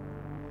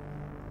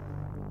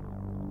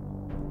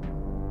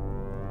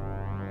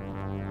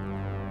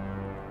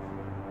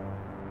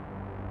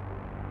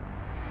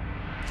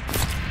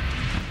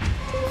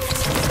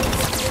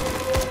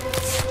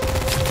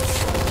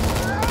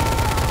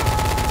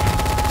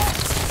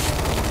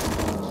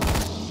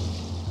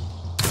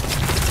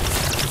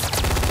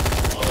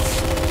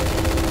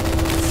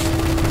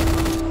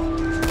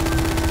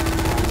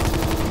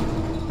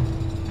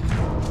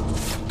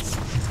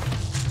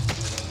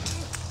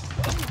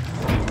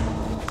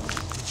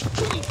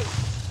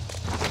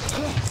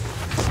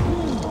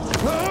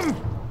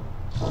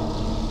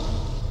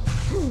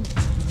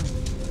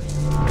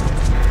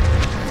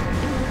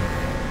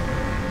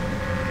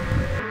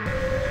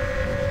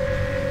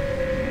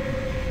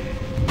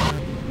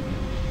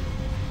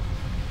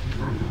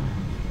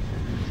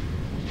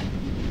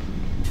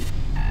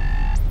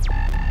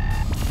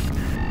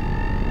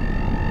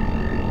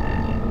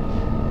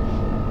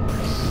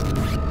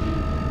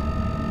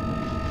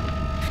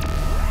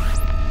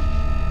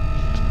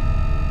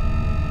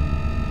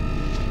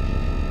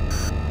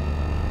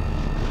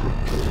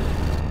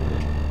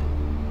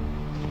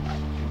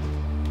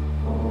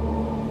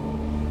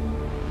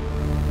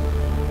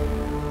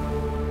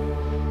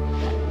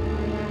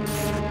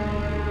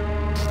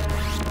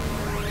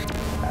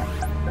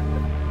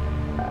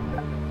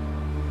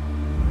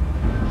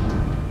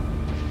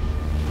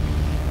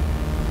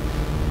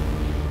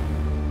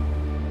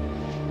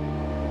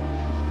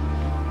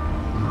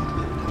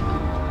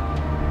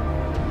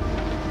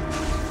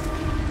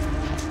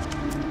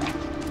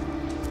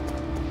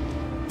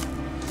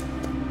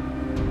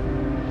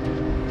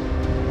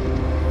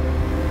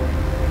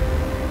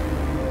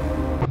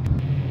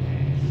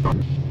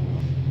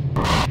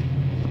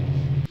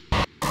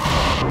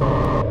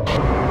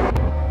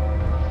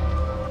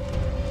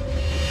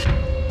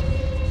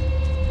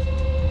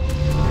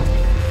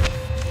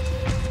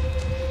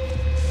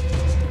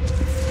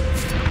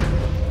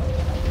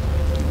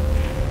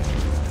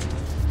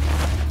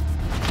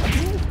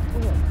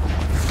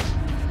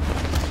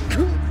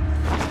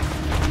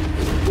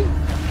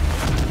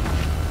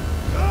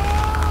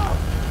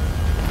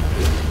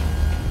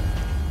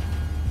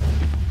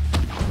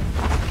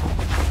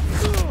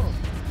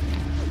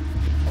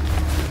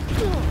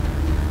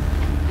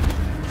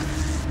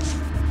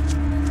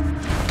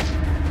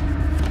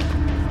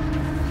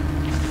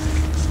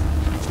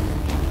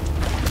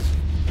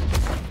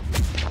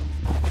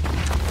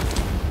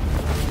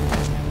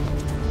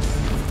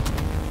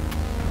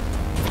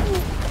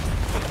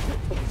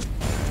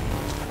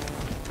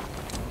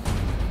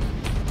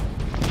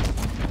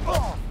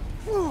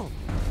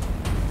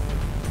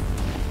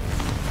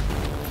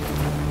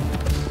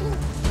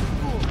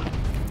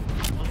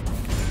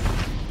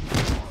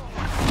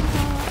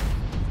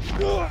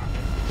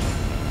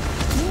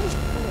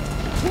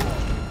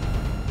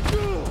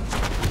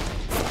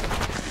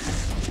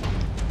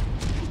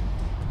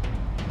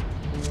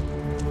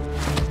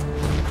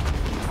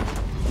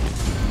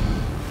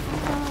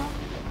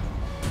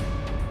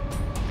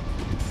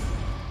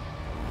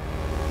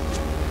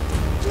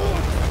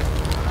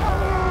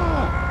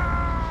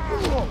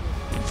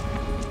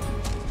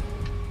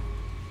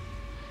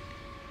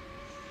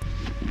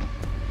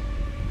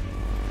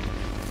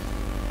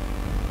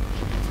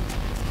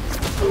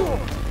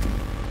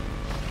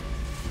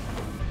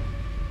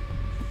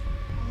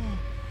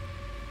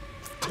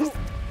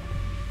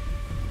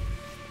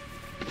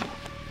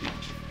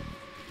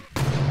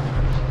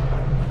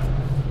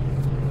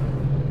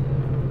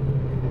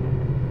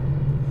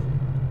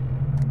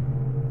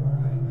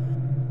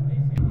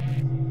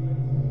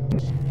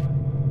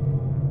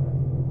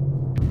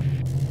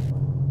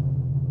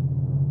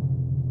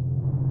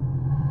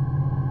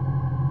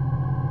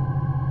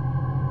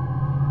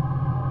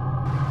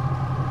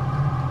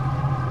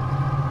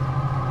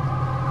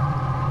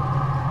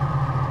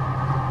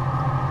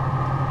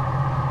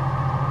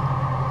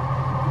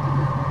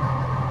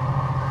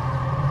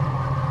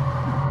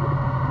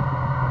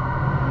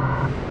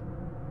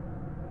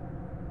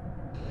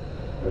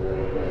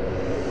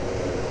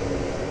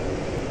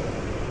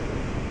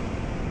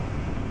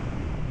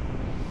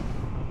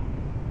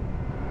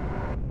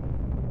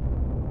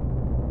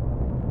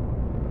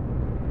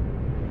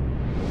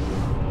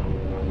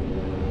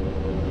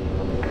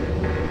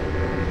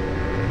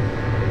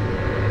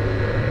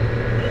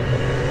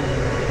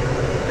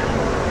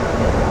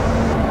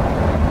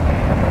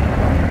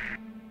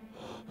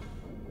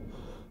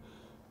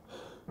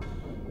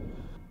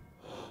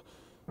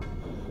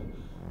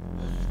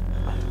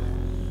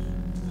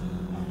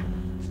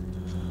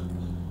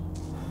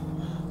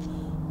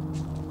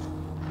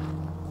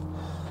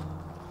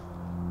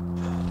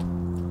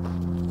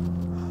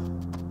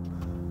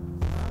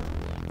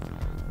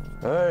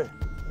 Hey.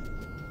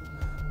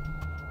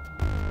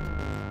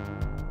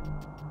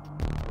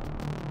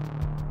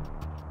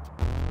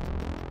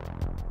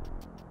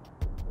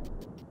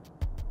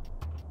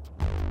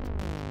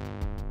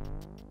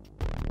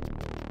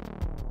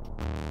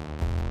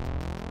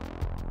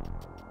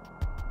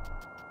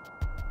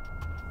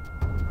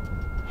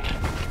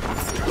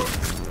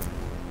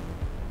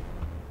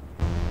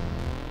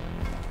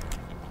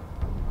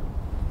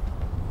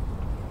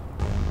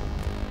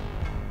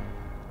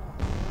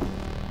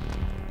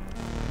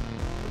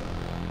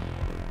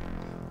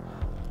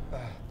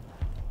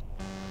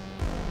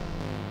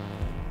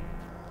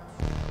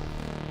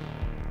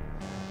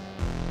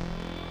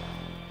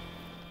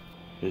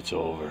 It's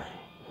over.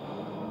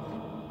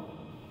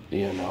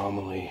 The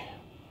anomaly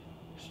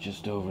is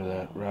just over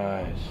that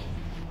rise.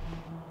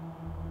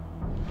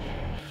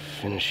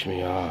 Finish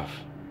me off.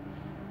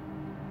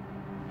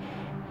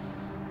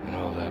 And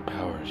all that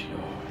power is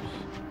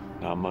yours.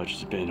 Not much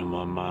has been on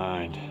my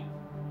mind.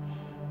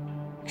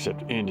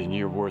 Except ending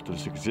your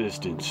worthless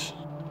existence.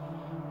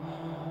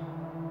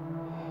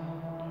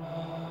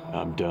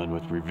 I'm done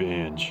with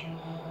revenge.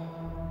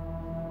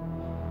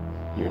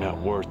 You're not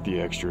worth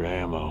the extra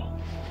ammo.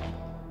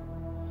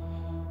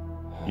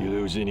 You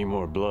lose any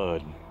more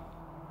blood,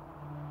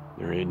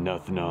 there ain't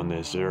nothing on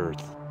this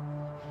earth,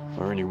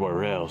 or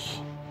anywhere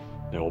else,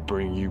 that will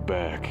bring you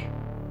back.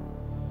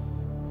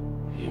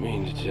 You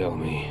mean to tell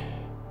me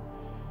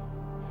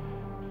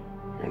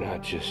you're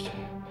not just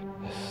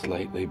a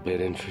slightly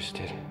bit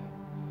interested?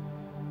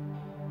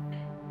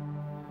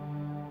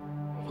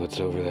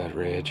 What's over that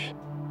ridge?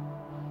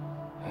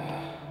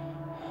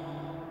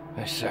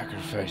 I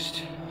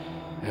sacrificed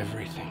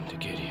everything to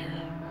get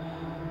here.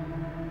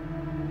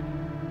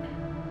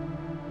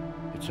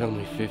 It's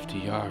only 50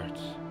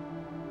 yards.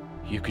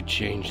 You could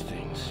change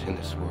things in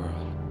this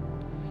world.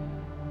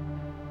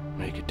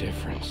 Make a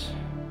difference.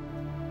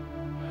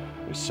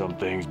 There's some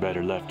things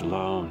better left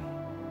alone.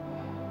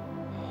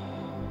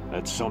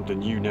 That's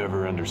something you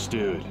never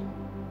understood.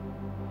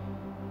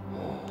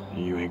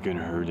 You ain't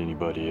gonna hurt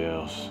anybody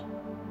else.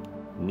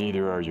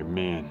 Neither are your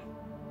men.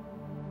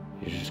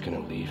 You're just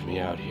gonna leave me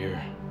out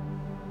here?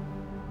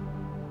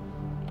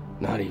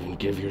 Not even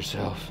give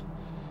yourself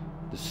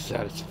the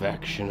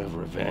satisfaction of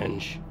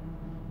revenge?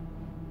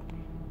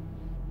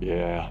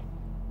 Yeah.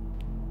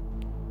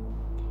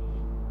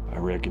 I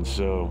reckon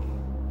so.